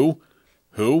like, who?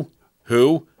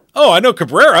 Oh, I know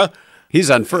Cabrera. He's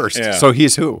on first, Yeah. so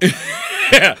he's who?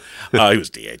 Yeah. He was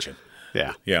DHing.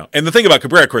 Yeah. Yeah. And the thing about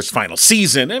Cabrera, of course, final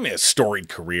season, I mean, a storied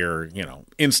career,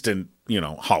 instant,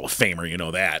 Hall of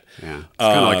Famer, that. Yeah. It's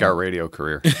kind of like our radio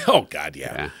career. Oh, God,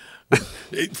 yeah.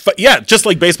 Yeah, just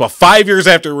like baseball. 5 years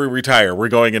after we retire, we're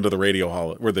going into the radio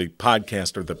hall, or the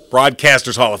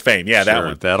broadcasters Hall of Fame. Yeah, that Sure,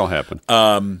 one. that'll happen.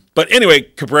 But anyway,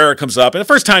 Cabrera comes up, and the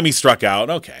first time he struck out,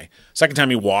 okay. Second time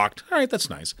he walked, all right, that's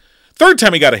nice. Third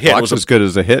time he got a hit. Walks as good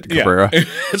as a hit, Cabrera. Yeah,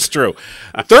 it's true.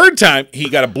 Third time he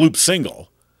got a bloop single.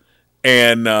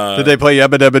 And Did they play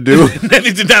Yabba Dabba Doo? they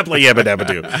did not play Yabba Dabba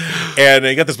Doo. And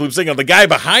they got this bloop single. The guy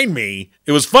behind me,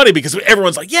 it was funny because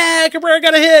everyone's like, yeah, Cabrera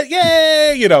got a hit,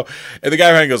 yay, And the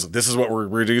guy behind me goes, this is what we're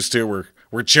reduced to.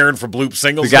 We're cheering for bloop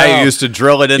singles. The guy now. who used to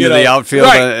drill it into the outfield,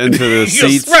 right. into the He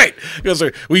goes, seats. right. He goes,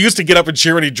 we used to get up and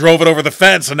cheer when he drove it over the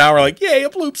fence, and now we're like, yay,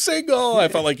 a bloop single. I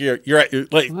felt like you're at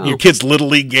your kid's little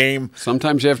league game.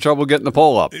 Sometimes you have trouble getting the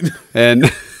pole up.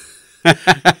 And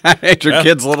at your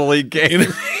kid's little league game.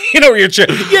 Where you're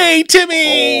cheering, yay,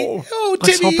 Timmy. Oh, Timmy.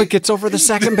 Let's hope it gets over the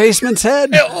second baseman's head.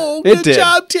 Oh, good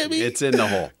job, Timmy. It's in the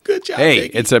hole. Good job, Hey,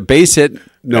 Mickey. it's a base hit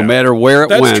no matter where it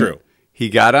That's went. true. He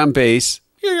got on base.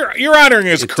 You're honoring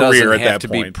his It career doesn't at have that to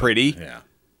point. be pretty.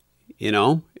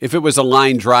 Yeah. If it was a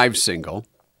line drive single,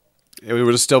 it would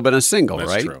have still been a single,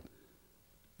 That's right? true.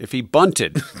 If he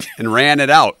bunted and ran it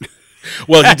out.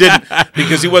 Well, he didn't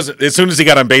because he wasn't. As soon as he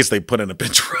got on base, they put in a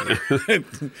bench runner.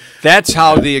 That's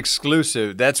how the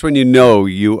exclusive, that's when you know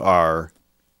you are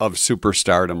of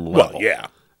superstardom level. Well, yeah.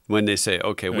 When they say,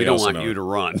 okay, we You don't also want know you to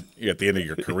run. At the end of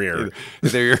your career,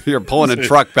 You're pulling a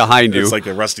truck behind you. it's like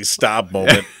a Rusty Staub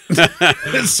moment.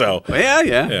 So,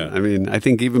 Yeah. I mean, I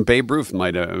think even Babe Ruth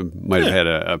might have had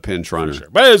a pinch runner. sure.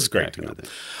 But it's great to know.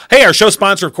 Hey, our show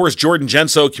sponsor, of course, Jordan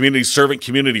Genso, community servant,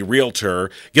 community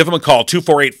realtor. Give him a call,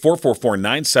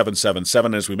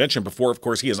 248-444-9777. As we mentioned before, of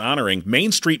course, he is honoring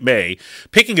Main Street May,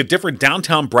 picking a different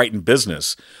downtown Brighton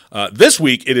business. This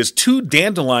week, it is Two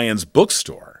Dandelions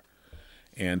Bookstore.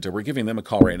 And we're giving them a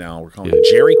call right now. We're calling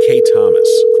Jeri Kay Thomas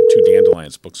from Two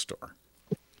Dandelions Bookstore.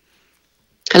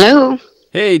 Hello.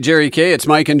 Hey, Jeri Kay, it's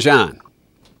Mike and John.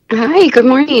 Hi, good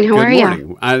morning. How are Good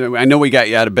you? morning. I know we got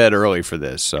you out of bed early for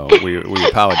this, so we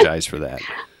apologize for that.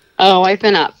 Oh, I've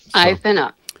been up.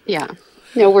 Yeah.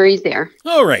 No worries there.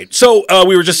 All right. So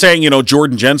we were just saying,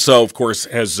 Jordan Genso, of course,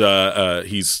 has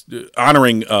he's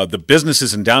honoring the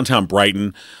businesses in downtown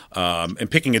Brighton and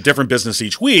picking a different business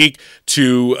each week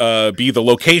to be the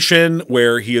location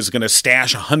where he is going to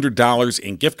stash $100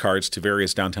 in gift cards to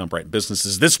various downtown Brighton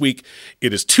businesses. This week,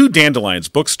 it is Two Dandelions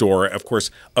Bookstore, of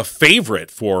course, a favorite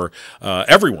for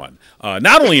everyone,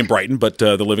 not only in Brighton, but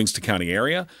the Livingston County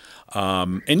area.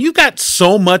 And you've got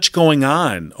so much going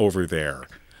on over there.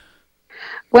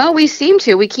 Well, we seem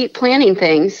to. We keep planning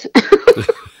things.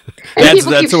 That's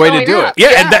the way to do it.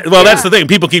 Yeah, that's the thing.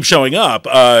 People keep showing up.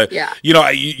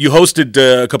 You hosted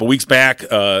a couple weeks back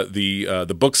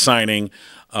the book signing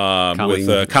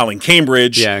with Colleen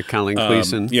Cambridge. Yeah, Colleen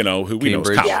Gleason. Who we know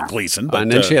is Colleen Gleason. But,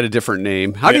 and then she had a different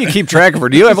name. How do you keep track of her?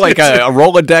 Do you have like a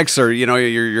Rolodex or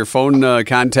your phone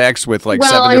contacts with like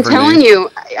seven different names? Well,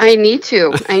 I'm telling you, I need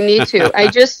to. I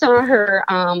just saw her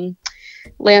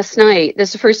last night. This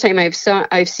is the first time I've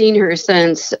seen her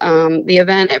since the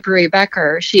event at Brewery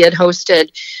Becker. She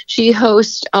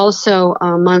hosts also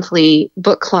a monthly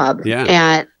book club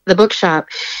at the bookshop.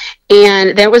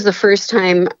 And that was the first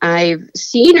time I've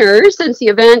seen her since the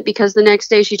event, because the next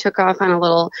day she took off on a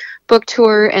little book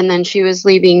tour, and then she was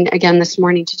leaving again this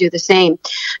morning to do the same.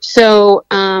 So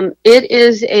it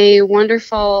is a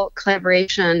wonderful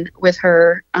collaboration with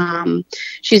her.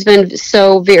 She's been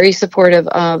so very supportive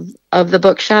of the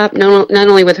bookshop, not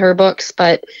only with her books,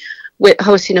 but with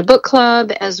hosting a book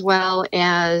club, as well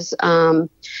as,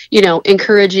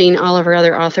 encouraging all of her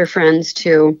other author friends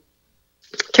to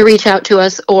reach out to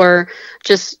us, or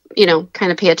just,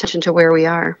 kind of pay attention to where we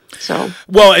are. So,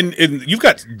 well, and you've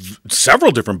got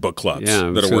several different book clubs that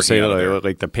are working say out there.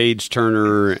 like the Page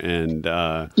Turner and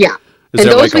Is And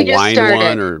that those like we a just wine started.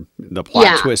 one or the plot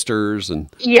Yeah. twisters? And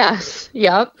Yes,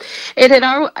 yep. It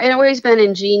always been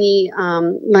in Jeannie,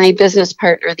 my business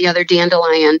partner, the other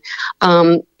dandelion.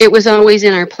 It was always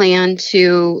in our plan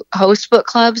to host book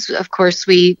clubs. Of course,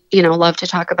 we, love to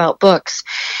talk about books.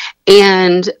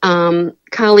 And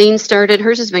Colleen started,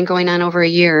 hers has been going on over a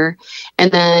year.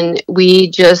 And then we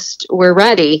just were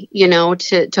ready,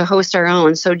 to host our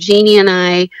own. So Jeannie and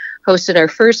I hosted our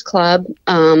first club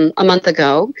a month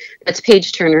ago. That's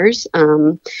Page Turners.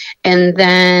 And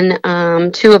then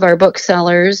two of our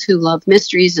booksellers who love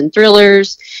mysteries and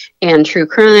thrillers and true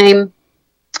crime,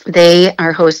 they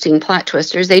are hosting Plot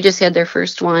Twisters. They just had their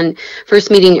first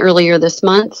meeting earlier this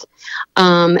month.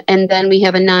 And then we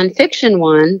have a nonfiction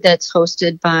one that's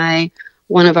hosted by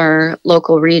one of our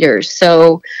local readers.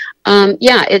 So,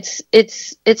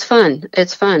 it's fun.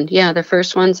 It's fun. Yeah, the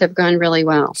first ones have gone really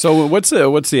well. so what's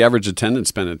the average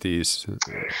attendance been at these?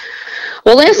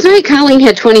 Well, last night Colleen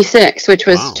had 26, which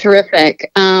was Wow.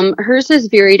 terrific. Hers has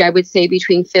varied, I would say,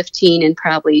 between 15 and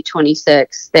probably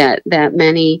 26. That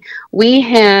many. We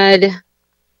had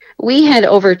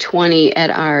over 20 at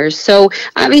ours. So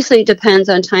obviously it depends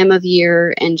on time of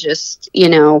year and just,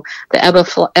 the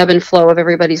ebb and flow of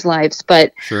everybody's lives.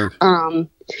 But Sure.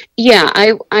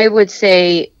 I would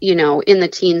say, in the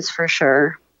teens for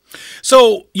sure.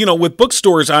 So, with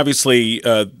bookstores, obviously,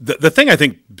 the thing I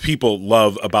think people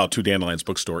love about Two Dandelions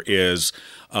Bookstore is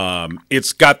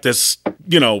it's got this,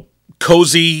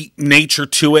 cozy nature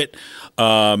to it.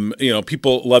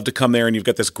 People love to come there, and you've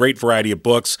got this great variety of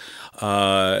books,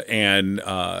 and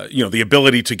the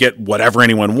ability to get whatever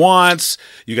anyone wants.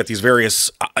 You got these various,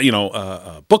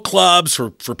 book clubs for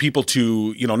people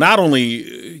to, not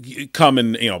only come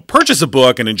and purchase a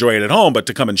book and enjoy it at home, but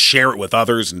to come and share it with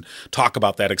others and talk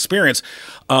about that experience.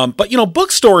 But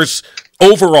bookstores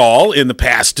overall in the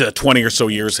past 20 or so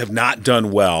years have not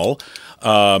done well.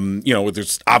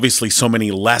 There's obviously so many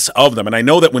less of them. And I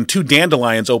know that when Two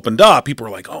Dandelions opened up, people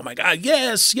were like, oh my God,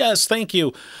 yes, thank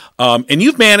you. And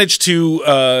you've managed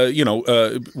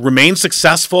to, remain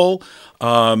successful.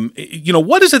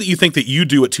 What is it that you think that you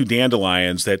do at Two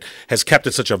Dandelions that has kept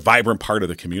it such a vibrant part of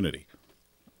the community?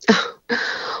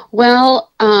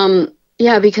 Well,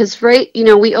 because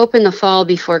we opened the fall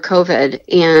before COVID,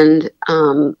 and,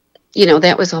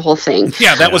 that was a whole thing.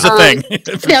 Yeah, that was a thing.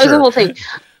 That was a whole thing.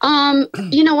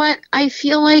 You know what? I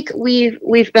feel like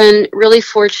we've been really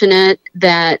fortunate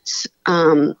that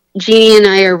Jeannie and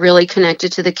I are really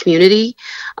connected to the community.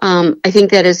 I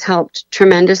think that has helped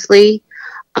tremendously.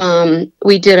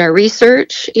 We did our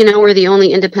research. We're the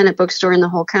only independent bookstore in the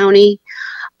whole county,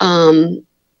 and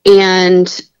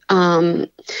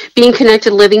being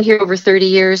connected, living here over 30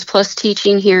 years, plus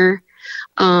teaching here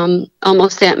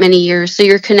almost that many years. So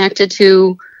you're connected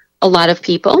to a lot of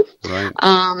people, Right.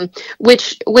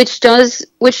 which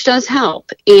does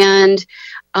help. And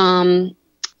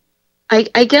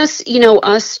I guess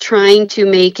us trying to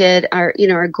make it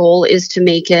our goal is to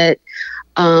make it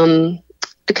a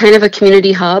kind of a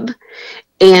community hub,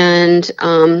 and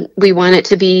we want it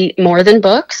to be more than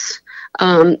books.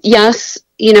 Yes,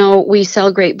 we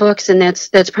sell great books, and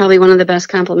that's probably one of the best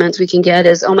compliments we can get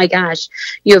is, oh my gosh,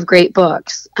 you have great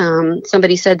books.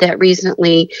 Somebody said that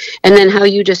recently, and then how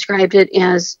you described it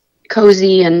as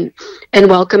cozy and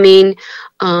welcoming.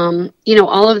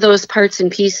 All of those parts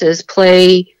and pieces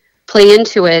play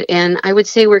into it, and I would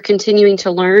say we're continuing to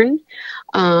learn.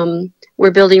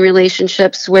 We're building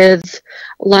relationships with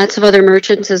lots of other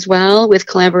merchants as well, with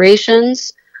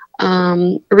collaborations.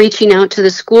 Reaching out to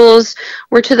the schools.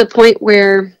 We're to the point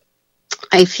where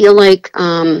I feel like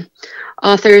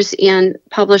authors and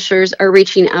publishers are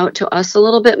reaching out to us a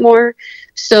little bit more.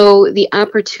 So the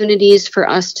opportunities for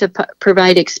us to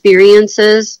provide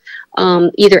experiences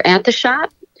either at the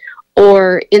shop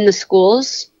or in the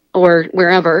schools or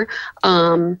wherever,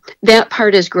 that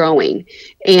part is growing.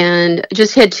 And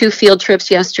just had 2 field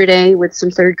trips yesterday with some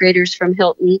 3rd graders from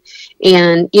Hilton.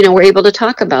 And, we're able to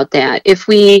talk about that. If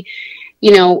we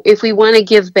want to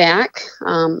give back,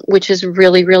 which is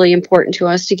really, really important to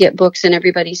us to get books in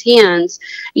everybody's hands,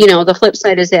 the flip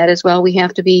side is that as well. We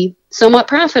have to be somewhat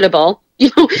profitable,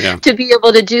 to be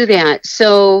able to do that.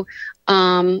 So,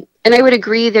 and I would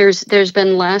agree there's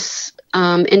been less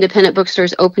independent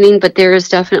bookstores opening, but there is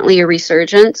definitely a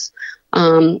resurgence.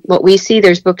 What we see,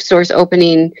 there's bookstores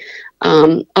opening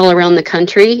all around the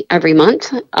country every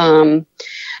month.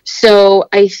 So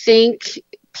I think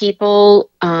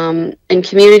people and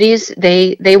communities,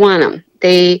 they want them.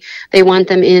 They want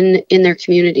them in their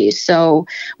communities. So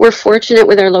we're fortunate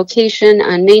with our location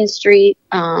on Main Street.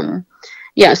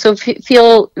 So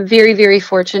feel very, very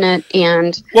fortunate.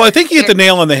 And well, I think you hit the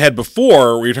nail on the head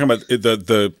before where you're talking about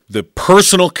the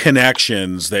personal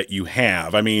connections that you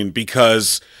have. I mean,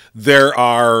 because there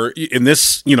are, in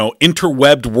this,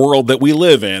 interwebbed world that we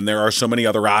live in, there are so many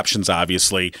other options,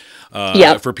 obviously,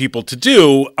 for people to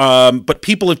do. But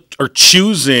people are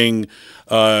choosing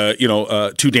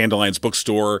Two Dandelions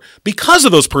Bookstore because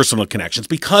of those personal connections,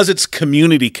 because it's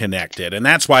community connected. And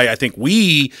that's why I think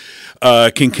we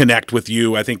can connect with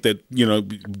you. I think that,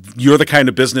 you're the kind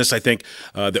of business I think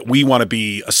that we want to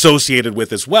be associated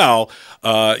with as well.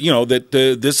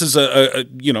 This is a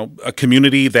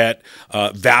community that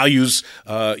values,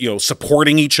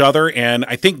 supporting each other. And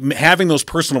I think having those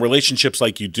personal relationships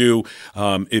like you do,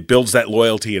 it builds that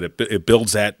loyalty and it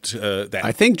builds that.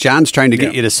 I think John's trying to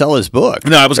get you to sell his book.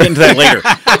 No, I was getting to that later.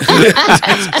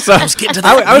 So I was getting to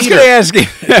that. I was going to ask you,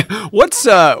 what's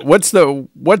the?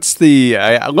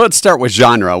 Let's start with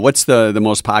genre. What's the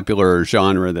most popular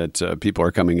genre that people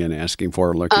are coming in asking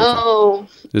for, looking for?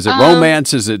 Is it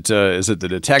romance? Is it the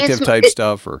detective type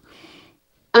stuff? Or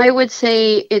I would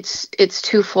say it's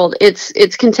twofold.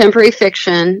 It's contemporary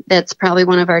fiction. That's probably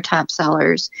one of our top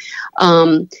sellers.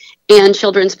 And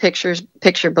children's picture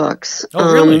books.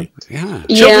 Oh, really? Yeah.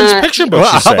 Children's picture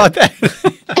books. Well, how about that?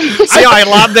 See how I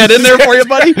lobbed that in there for you,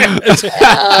 buddy?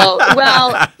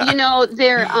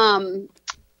 They're.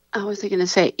 What was I going to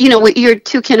say? You're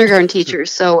two kindergarten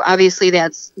teachers, so obviously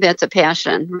that's a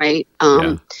passion, right?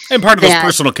 And part of those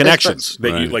personal connections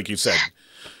that you, like you said.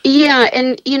 Yeah,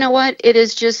 and you know what? It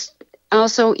is just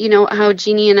also, how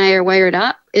Jeannie and I are wired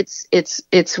up.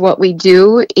 It's what we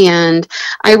do, and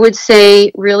I would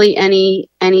say really any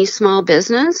small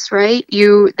business, right?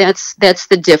 That's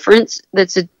the difference.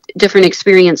 That's a different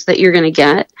experience that you're going to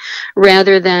get,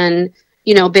 rather than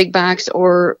big box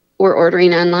or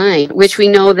ordering online, which we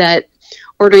know that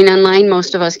ordering online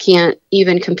most of us can't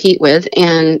even compete with,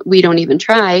 and we don't even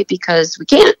try because we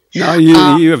can't. No,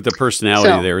 you have the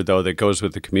personality there, though, that goes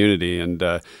with the community. And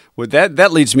with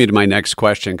that leads me to my next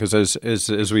question, because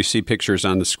as we see pictures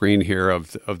on the screen here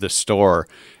of the store,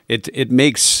 it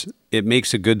makes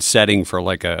a good setting for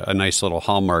like a nice little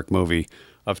Hallmark movie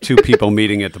of two people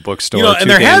meeting at the bookstore, two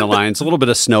dandelions, a little bit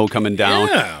of snow coming down,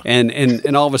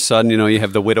 and all of a sudden, you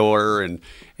have the widower and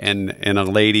a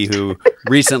lady who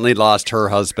recently lost her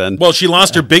husband. Well, she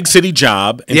lost her big city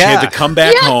job, and she had to come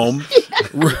back home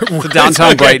to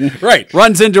downtown Brighton. Right.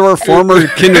 Runs into her former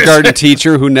kindergarten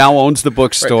teacher who now owns the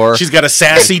bookstore. Right. She's got a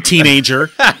sassy teenager.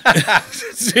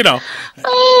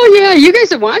 Oh, yeah. You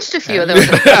guys have watched a few of those.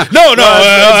 No.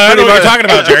 I know what you're talking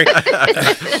about,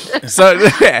 Jeri. So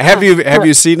have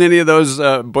you seen any of those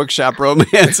bookshop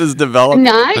romances develop?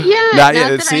 Not yet. Not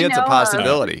yet. See, it's a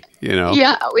possibility.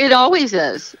 Yeah, it always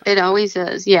is. It always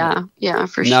is. Yeah,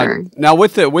 for sure. Now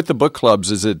with the book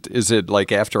clubs, is it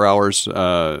like after hours,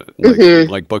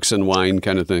 like books and wine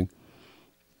kind of thing?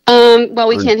 Well,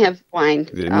 we can't have wine.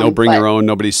 No bring your own.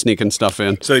 Nobody's sneaking stuff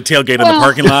in. So they tailgate in the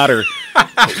parking lot, or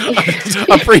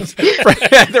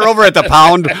they're over at the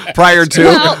Pound prior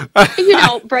to.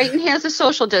 Well, Brighton has a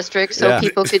social district, so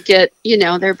people could get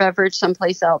their beverage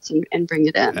someplace else and bring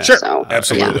it in. Sure, so,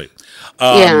 absolutely.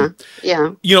 Yeah.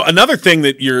 Another thing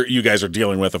that you guys are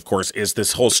dealing with, of course, is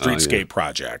this whole streetscape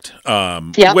project,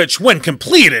 which, when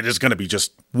completed, is going to be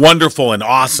just wonderful and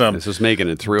awesome. This is making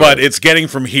it through. But it's getting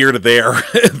from here to there.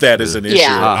 That is an issue.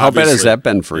 How bad has that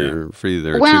been for you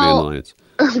there, Two Dandelions?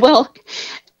 Well,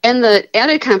 and the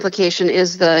added complication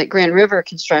is the Grand River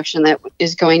construction that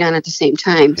is going on at the same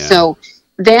time. Yeah. So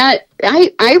that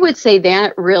I would say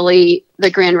that really the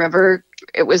Grand River,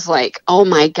 it was like, oh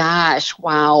my gosh,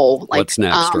 wow. Like, what's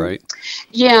next, right?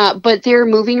 Yeah, but they're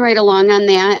moving right along on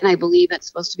that, and I believe it's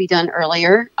supposed to be done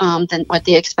earlier than what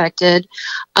they expected.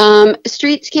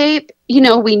 Streetscape,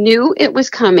 we knew it was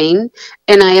coming,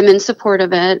 and I am in support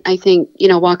of it. I think,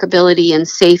 walkability and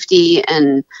safety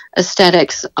and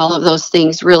aesthetics, all of those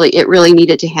things, it really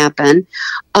needed to happen.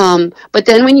 But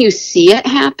then when you see it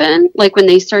happen, like when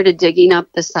they started digging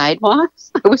up the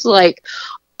sidewalks, I was like,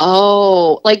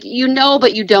 oh, like,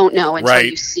 but you don't know until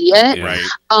you see it. Right.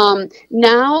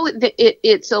 Now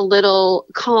it's a little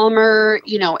calmer.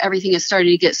 Everything is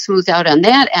starting to get smoothed out on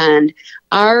that end.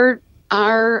 Our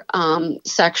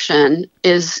section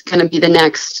is going to be the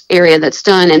next area that's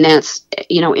done, and that's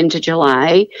into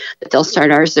July that they'll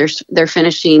start ours. They're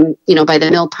finishing by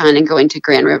the Mill Pond and going to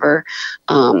Grand River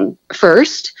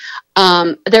first.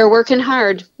 They're working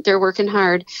hard.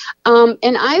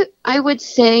 And I would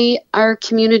say our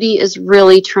community is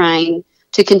really trying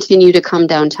to continue to come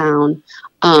downtown.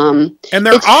 And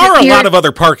there are a lot of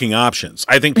other parking options.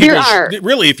 I think people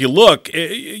really, if you look,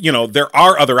 there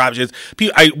are other options.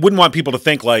 I wouldn't want people to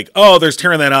think like, oh, there's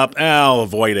tearing that up. I'll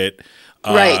avoid it.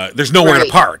 Right. There's nowhere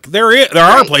to park. There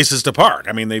are places to park.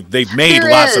 I mean, they've made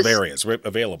lots of areas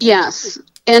available. Yes.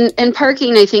 And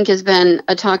parking, I think, has been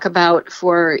a talk about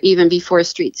for even before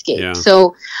Streetscape. Yeah.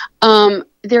 So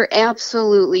there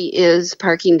absolutely is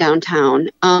parking downtown.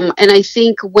 And I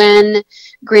think when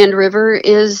Grand River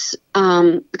is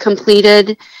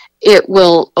completed, it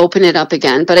will open it up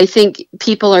again. But I think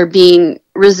people are being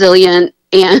resilient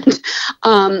and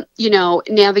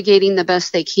navigating the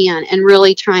best they can and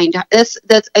really trying to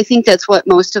I think that's what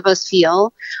most of us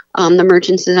feel, the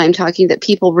merchants that I'm talking, that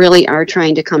people really are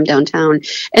trying to come downtown,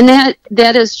 and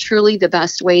that is truly the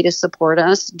best way to support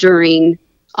us during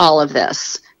all of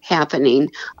this happening,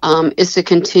 is to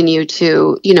continue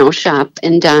to shop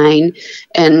and dine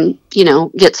and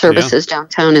get services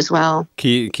downtown as well.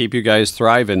 Keep you guys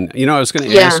thriving. I was going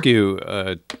to ask you,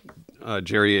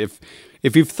 Jeri,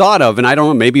 if you've thought of, and I don't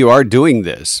know, maybe you are doing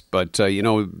this, but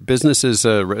businesses,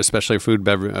 especially food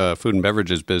and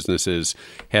beverages businesses,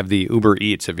 have the Uber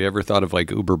Eats. Have you ever thought of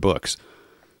like Uber Books?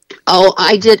 Oh,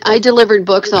 I did. I delivered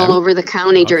books all over the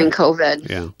county during COVID.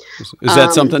 Yeah, is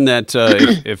that something that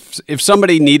if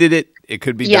somebody needed it, it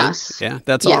could be done? Yeah,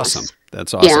 that's awesome.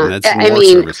 That's awesome. Yeah, that's more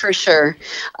service. For sure.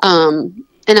 And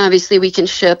obviously we can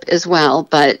ship as well,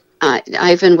 but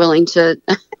I've been willing to.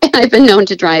 I've been known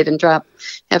to drive and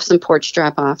have some porch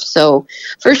drop off. So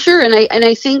for sure. And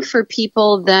I think for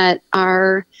people that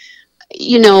are,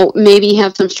 maybe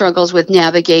have some struggles with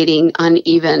navigating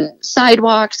uneven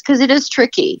sidewalks, because it is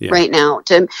tricky right now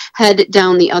to head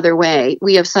down the other way.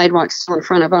 We have sidewalks still in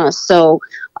front of us. So,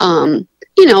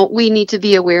 we need to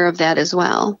be aware of that as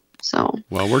well. So,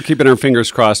 well, we're keeping our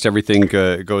fingers crossed everything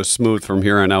goes smooth from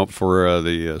here on out for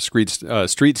the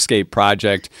Streetscape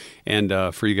project.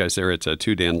 And for you guys there at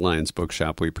Two Dandelions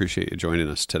Bookshop, we appreciate you joining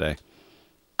us today.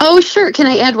 Oh, sure. Can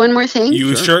I add one more thing?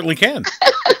 You certainly can.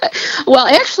 Well,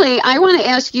 actually, I want to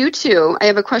ask you two. I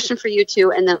have a question for you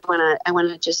two, and then I want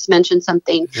to just mention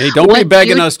something. Hey, don't be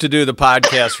begging us to do the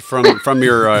podcast from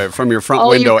your front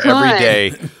window every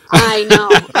day. I know.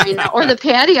 Or the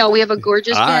patio. We have a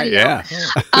gorgeous patio. Yeah.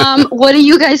 What do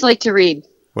you guys like to read?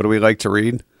 What do we like to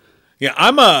read? Yeah,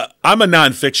 I'm a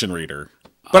nonfiction reader.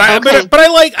 But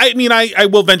I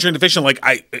will venture into fiction, like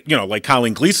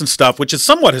Colleen Gleason stuff, which is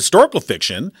somewhat historical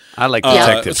fiction. I like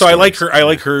detective. So stories. I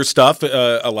like her stuff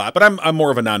a lot. But I'm more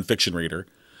of a nonfiction reader.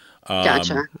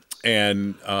 Gotcha.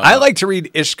 And I like to read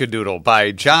Ishkadoodle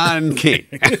by John King.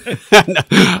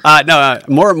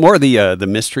 More the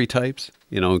mystery types.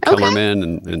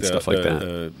 Kellerman and stuff like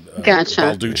that. Gotcha.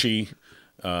 Balducci.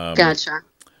 Gotcha.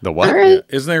 The what? All right.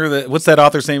 Isn't there what's that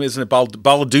author's name? Isn't it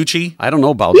Balducci? I don't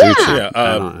know Balducci. Yeah.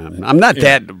 I'm not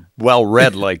that well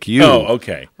read like you. Oh,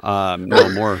 okay. No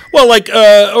more. Well,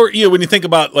 when you think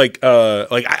about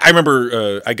I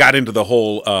remember I got into the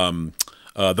whole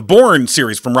the Bourne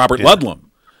series from Robert Ludlum.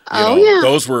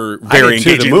 Those were very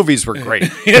engaging. The movies were great.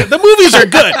 The movies are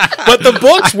good, but the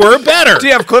books were better. Do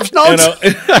you have Cliff's Notes?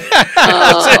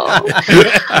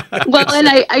 Well, and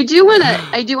I do want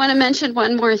to mention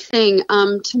one more thing.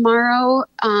 Tomorrow,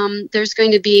 there's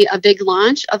going to be a big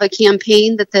launch of a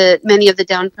campaign that many of the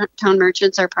downtown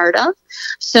merchants are part of.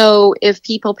 So if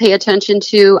people pay attention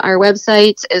to our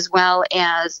websites as well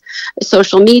as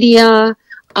social media,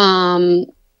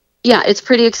 it's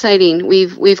pretty exciting.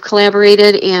 We've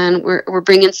collaborated, and we're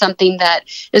bringing something that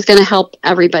is going to help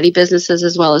everybody, businesses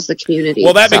as well as the community.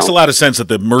 Well, that makes a lot of sense that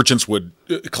the merchants would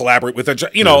collaborate with.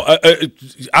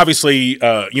 Obviously,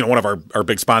 one of our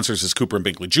big sponsors is Cooper and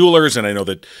Binkley Jewelers, and I know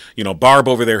that Barb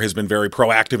over there has been very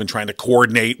proactive in trying to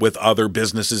coordinate with other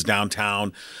businesses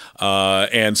downtown,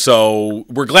 and so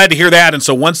we're glad to hear that. And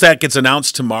so once that gets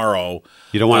announced tomorrow,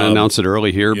 you don't want to announce it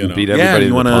early here, beat everybody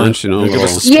to the punch. Give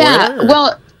us a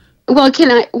spoiler, Well,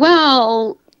 can I?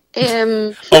 Well,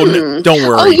 don't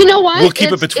worry. Oh, you know what? We'll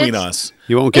keep it between us.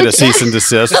 You won't get a cease and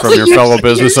desist from your fellow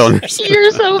business owners.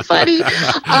 You're so funny.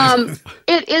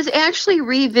 It is actually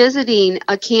revisiting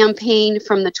a campaign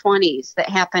from the 1920s that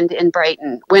happened in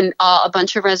Brighton when a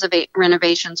bunch of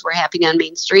renovations were happening on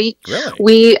Main Street. Really?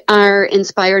 We are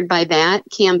inspired by that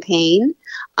campaign.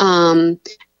 And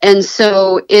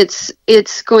so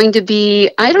it's going to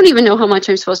be, I don't even know how much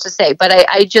I'm supposed to say, but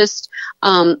I just,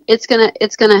 it's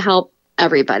gonna help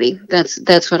everybody.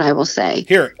 That's what I will say.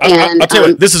 Here, I'll tell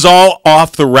you what, this is all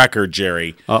off the record,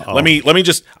 Jeri. Uh-oh. Let me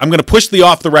just, I'm going to push the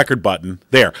off the record button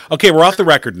there. Okay, we're off the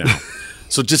record now.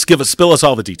 So just spill us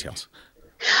all the details.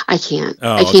 I can't.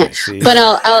 Oh, I can't. see. But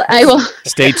I will.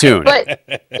 Stay tuned.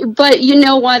 But you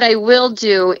know what I will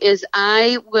do is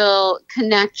I will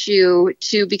connect you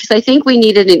to, because I think we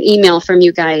needed an email from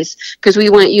you guys because we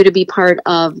want you to be part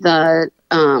of the,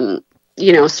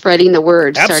 spreading the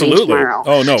word starting Absolutely. tomorrow.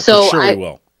 Oh, no, So for sure we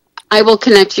will. I will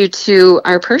connect you to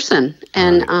our person,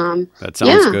 and That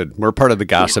sounds good. We're part of the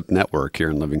Gossip Network here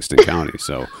in Livingston County,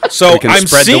 so So we can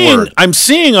spread the word. I'm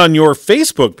seeing on your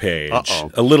Facebook page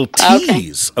a little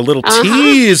tease,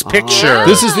 tease picture.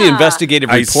 This is the investigative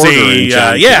I reporter. see. in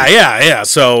John King. Yeah.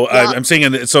 So I'm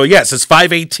seeing. So yes, it's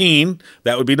 5/18.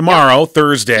 That would be tomorrow,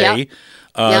 Thursday.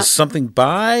 Something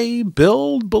by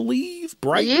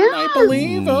Brighton, I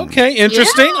believe. Okay,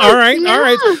 interesting. Yeah, All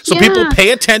right. So people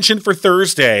pay attention for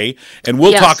Thursday, and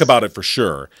we'll talk about it for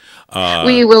sure.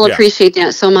 We will appreciate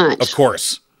that so much. Of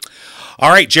course. All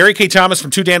right, Jeri Kay Thomas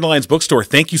from Two Dandelions Bookstore.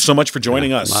 Thank you so much for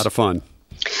joining us. A lot of fun.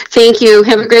 Thank you.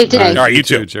 Have a great day. All right, you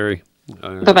too. Jerry.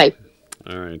 Bye-bye.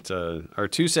 All right. Our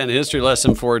 2-cent history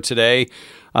lesson for today.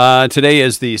 Today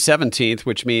is the 17th,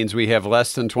 which means we have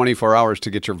less than 24 hours to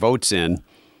get your votes in.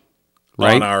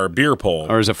 Right? On our beer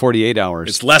poll. Or is it 48 hours?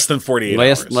 It's less than 48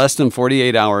 hours. Less than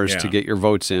 48 hours to get your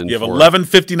votes in. You have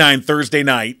 11:59 Thursday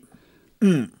night.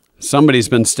 Somebody's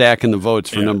been stacking the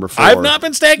votes for number 4. I've not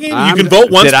been stacking. You can vote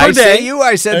once Did per I day. say you?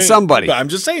 I said somebody. I'm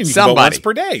just saying you Somebody. can vote once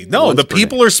per day. No, Once the per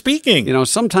people day. are speaking. You know,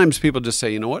 sometimes people just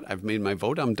say, you know what? I've made my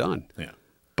vote. I'm done. Yeah.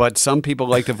 But some people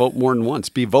like to vote more than once.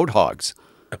 Be vote hogs.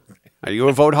 Are you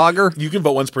a vote hogger? You can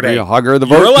vote once per Are day. you a hogger of the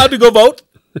vote? You're allowed to go vote.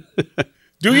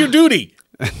 Do your duty.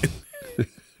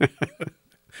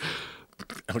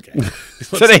 Okay.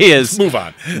 Today is move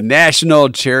on. National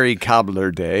Cherry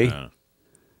Cobbler Day.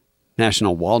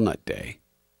 National Walnut Day.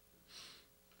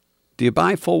 Do you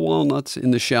buy full walnuts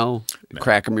in the shell? No.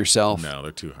 Crack them yourself? No,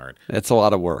 they're too hard. That's a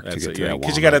lot of work to That's get to that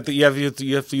because walnut. you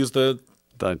have to use the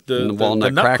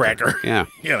walnut nutcracker. Yeah.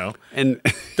 You know. And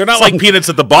They're not like peanuts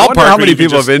at the I ballpark. wonder how where many you can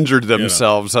people just, have injured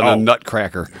themselves on a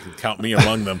nutcracker. Count me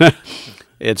among them.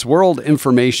 It's World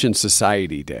Information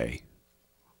Society Day.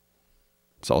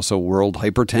 It's also World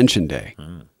Hypertension Day.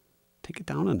 Take it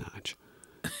down a notch.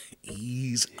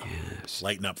 Ease up.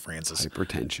 Lighten up, Francis.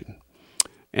 Hypertension.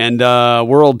 And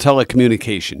World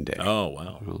Telecommunication Day. Oh,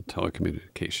 wow. World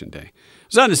Telecommunication Day. It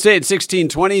was on this day in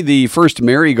 1620, the first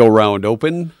merry-go-round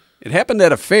opened. It happened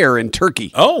at a fair in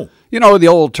Turkey. Oh. You know, the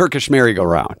old Turkish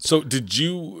merry-go-round. So did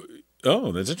you...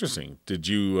 Oh, that's interesting. Did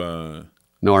you...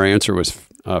 No, our answer was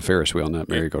Ferris wheel, not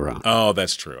merry-go-round. Oh,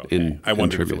 that's true. Okay. I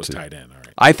wondered if it was tied in. All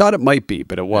right. I thought it might be,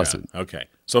 but it wasn't. Yeah. Okay.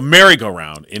 So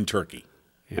merry-go-round in Turkey.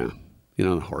 Yeah. You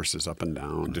know, the horses up and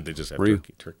down. Did they just have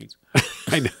turkeys?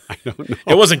 I don't know.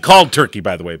 It wasn't called Turkey,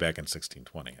 by the way, back in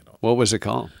 1620. What was it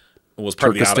called? It was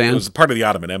part Turkestan? of the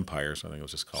Ottoman Empire, so I think it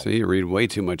was just called. See, you read way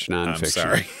too much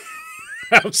nonfiction.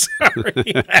 I'm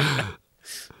sorry.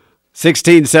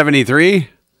 1673,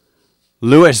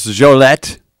 Louis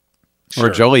Joliet, or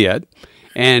Joliet,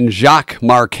 and Jacques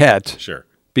Marquette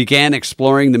began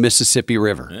exploring the Mississippi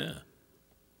River. Yeah.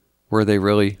 Were they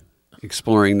really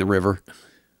exploring the river?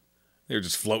 They were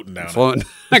just floating down. Floating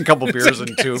a couple beers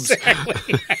in tubes.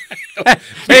 Exactly.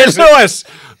 Hey, Louis,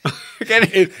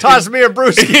 toss me a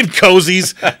Bruce. In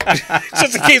cozies,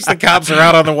 just in case the cops are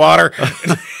out on the water.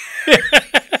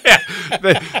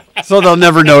 So they'll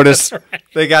never notice. Right.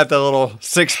 They got the little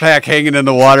 6-pack hanging in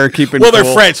the water, keeping Well, cool.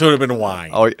 they're French, so it would have been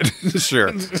wine. Oh,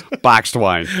 sure. Boxed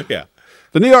wine. Yeah.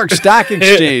 The New York Stock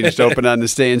Exchange opened on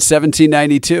this day in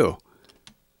 1792.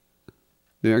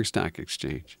 New York Stock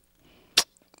Exchange. It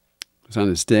was on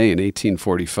this day in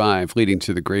 1845, leading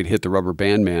to the great hit, The Rubber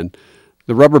Band Man.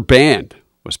 The rubber band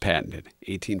was patented,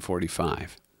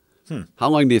 1845. How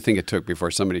long do you think it took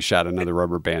before somebody shot another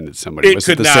rubber band at somebody? It was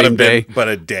could it the not same have day? been but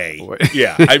a day.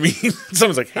 Yeah. I mean,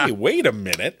 someone's like, hey, wait a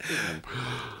minute.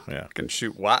 Yeah. Can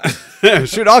shoot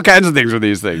shoot all kinds of things with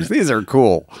these things. These are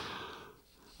cool.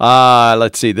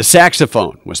 Let's see. The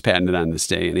saxophone was patented on this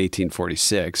day in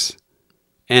 1846.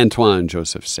 Antoine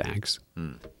Joseph Sax.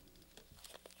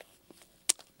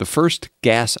 The first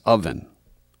gas oven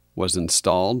was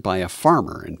installed by a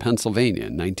farmer in Pennsylvania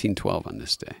in 1912 on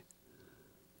this day.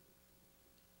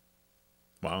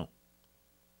 Wow.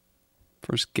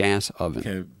 First gas oven.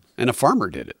 Okay. And a farmer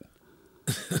did it.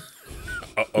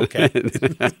 Okay.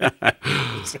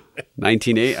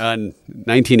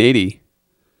 1980,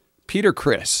 Peter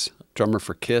Criss, drummer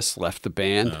for Kiss, left the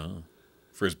band.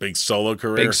 For his big solo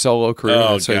career. Big solo career.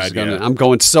 Oh, So he's God, yeah. I'm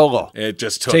going solo. It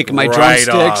just took Taking my right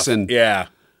drumsticks off. and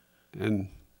and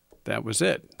that was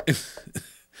it.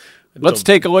 Let's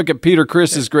take a look at Peter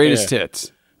Criss's greatest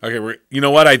hits. Okay, you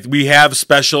know what? We have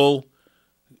special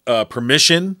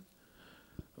permission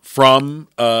from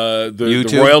the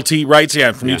YouTube? royalty rights.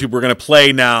 Yeah, from YouTube. We're going to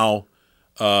play now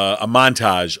a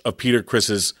montage of Peter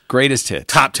Criss's Greatest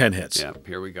hits. top 10 hits. Yeah,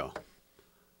 here we go.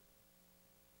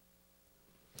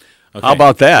 Okay. How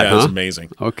about that, Yeah, that's huh?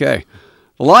 amazing. Okay.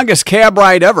 The longest cab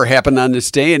ride ever happened on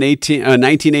this day in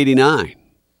 1989.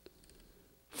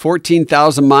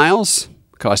 14,000 miles,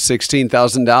 cost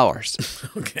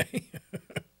 $16,000. Okay.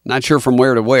 Not sure from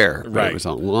where to where, but Right. it was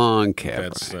a long cab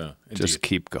That's ride. do Just you-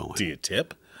 keep going. Do you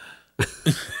tip?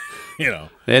 You know.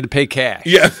 They had to pay cash.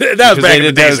 Yeah, that was Because back they in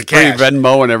the did days that of pre cash.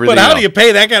 Venmo and everything But how else. do you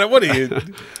pay that kind of? What do you?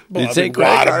 Well, you take a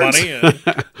lot of credit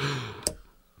money.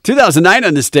 2009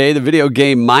 on this day, the video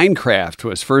game Minecraft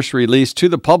was first released to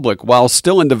the public while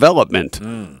still in development.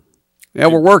 Yeah,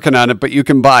 we're working on it, but you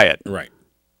can buy it. Right.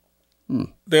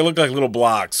 They look like little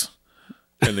blocks,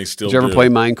 and they still. Did you ever do. play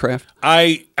Minecraft?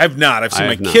 I've not. I've seen I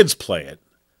my have not. kids play it.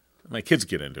 My kids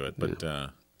get into it, but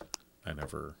I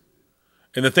never.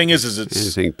 And the thing is it's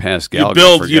Anything Pascal?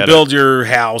 you forget build your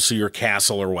house or your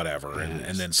castle or whatever,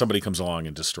 and then somebody comes along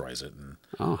and destroys it. And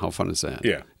it. Oh, how fun is that?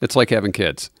 Yeah. It's like having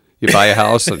kids. You buy a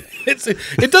house and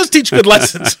it does teach good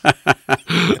lessons.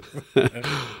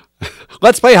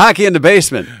 let's play hockey in the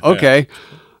basement. Okay.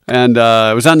 And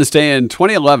it was on this day in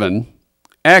 2011.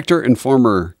 Actor and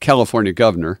former California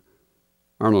governor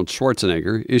Arnold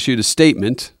Schwarzenegger issued a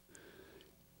statement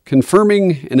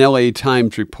confirming an LA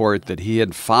Times report that he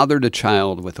had fathered a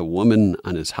child with a woman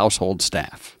on his household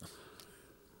staff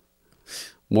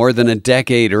more than a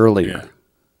decade earlier. Yeah.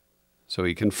 So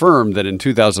he confirmed that in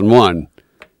 2001,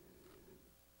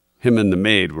 him and the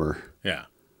maid were Yeah.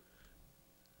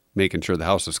 making sure the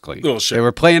house was clean. Well, sure. They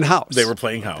were playing house. They were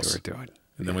playing house. They were doing.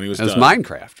 And then when he was It was done,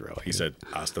 Minecraft, really. he said,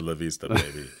 "Hasta la vista,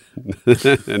 baby."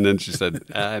 And then she said,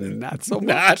 not so much.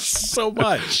 Not so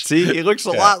much. See, he looks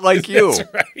a lot like you.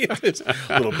 That's right. This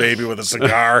little baby with a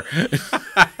cigar,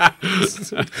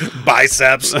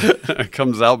 biceps.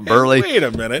 Comes out burly. Wait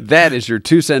a minute. That is your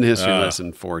 2-cent history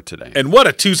lesson for today. And what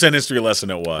a 2-cent history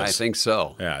lesson it was. I think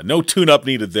so. Yeah, no tune-up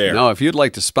needed there. Now, if you'd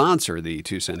like to sponsor the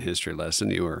 2-cent history lesson,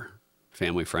 you or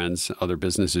family, friends, other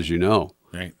businesses you know,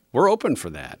 Right. we're open for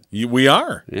that. We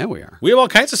are. Yeah, we are. We have all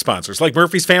kinds of sponsors, like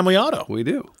Murphy's Family Auto. We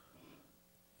do.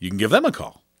 You can give them a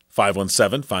call,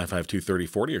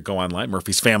 517-552-3040, or go online,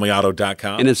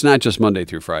 murphysfamilyauto.com. And it's not just Monday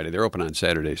through Friday. They're open on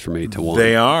Saturdays from 8 to 1.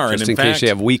 They are. Just and in case you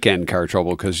have weekend car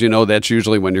trouble, because that's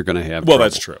usually when you're going to have Well, trouble.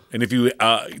 that's true. And if you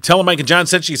tell them Mike and John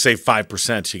sent you, save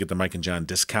 5%. You get the Mike and John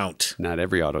discount. Not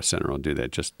every auto center will do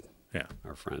that, just Yeah.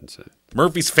 our friends.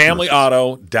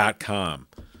 murphysfamilyauto.com.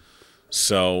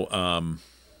 So,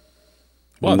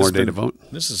 One more day to vote.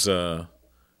 This is a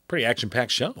pretty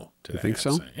action-packed show today. think I'd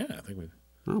so? say. Yeah, I think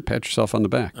Oh, pat yourself on the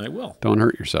back. I will. Don't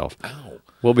hurt yourself. Ow.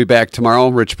 We'll be back tomorrow.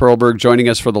 Rich Perlberg joining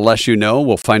us for The Less You Know.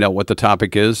 We'll find out what the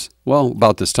topic is,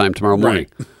 about this time tomorrow morning.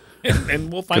 Right.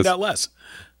 and we'll find out less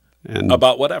And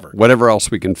about whatever. whatever else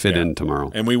we can fit in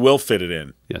tomorrow. And we will fit it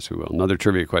in. Yes, we will. Another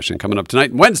trivia question coming up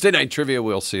tonight. Wednesday night trivia.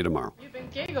 We'll see you tomorrow. You've been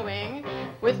giggling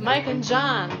with Mike and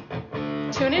John.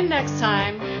 Tune in next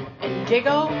time and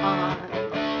giggle on.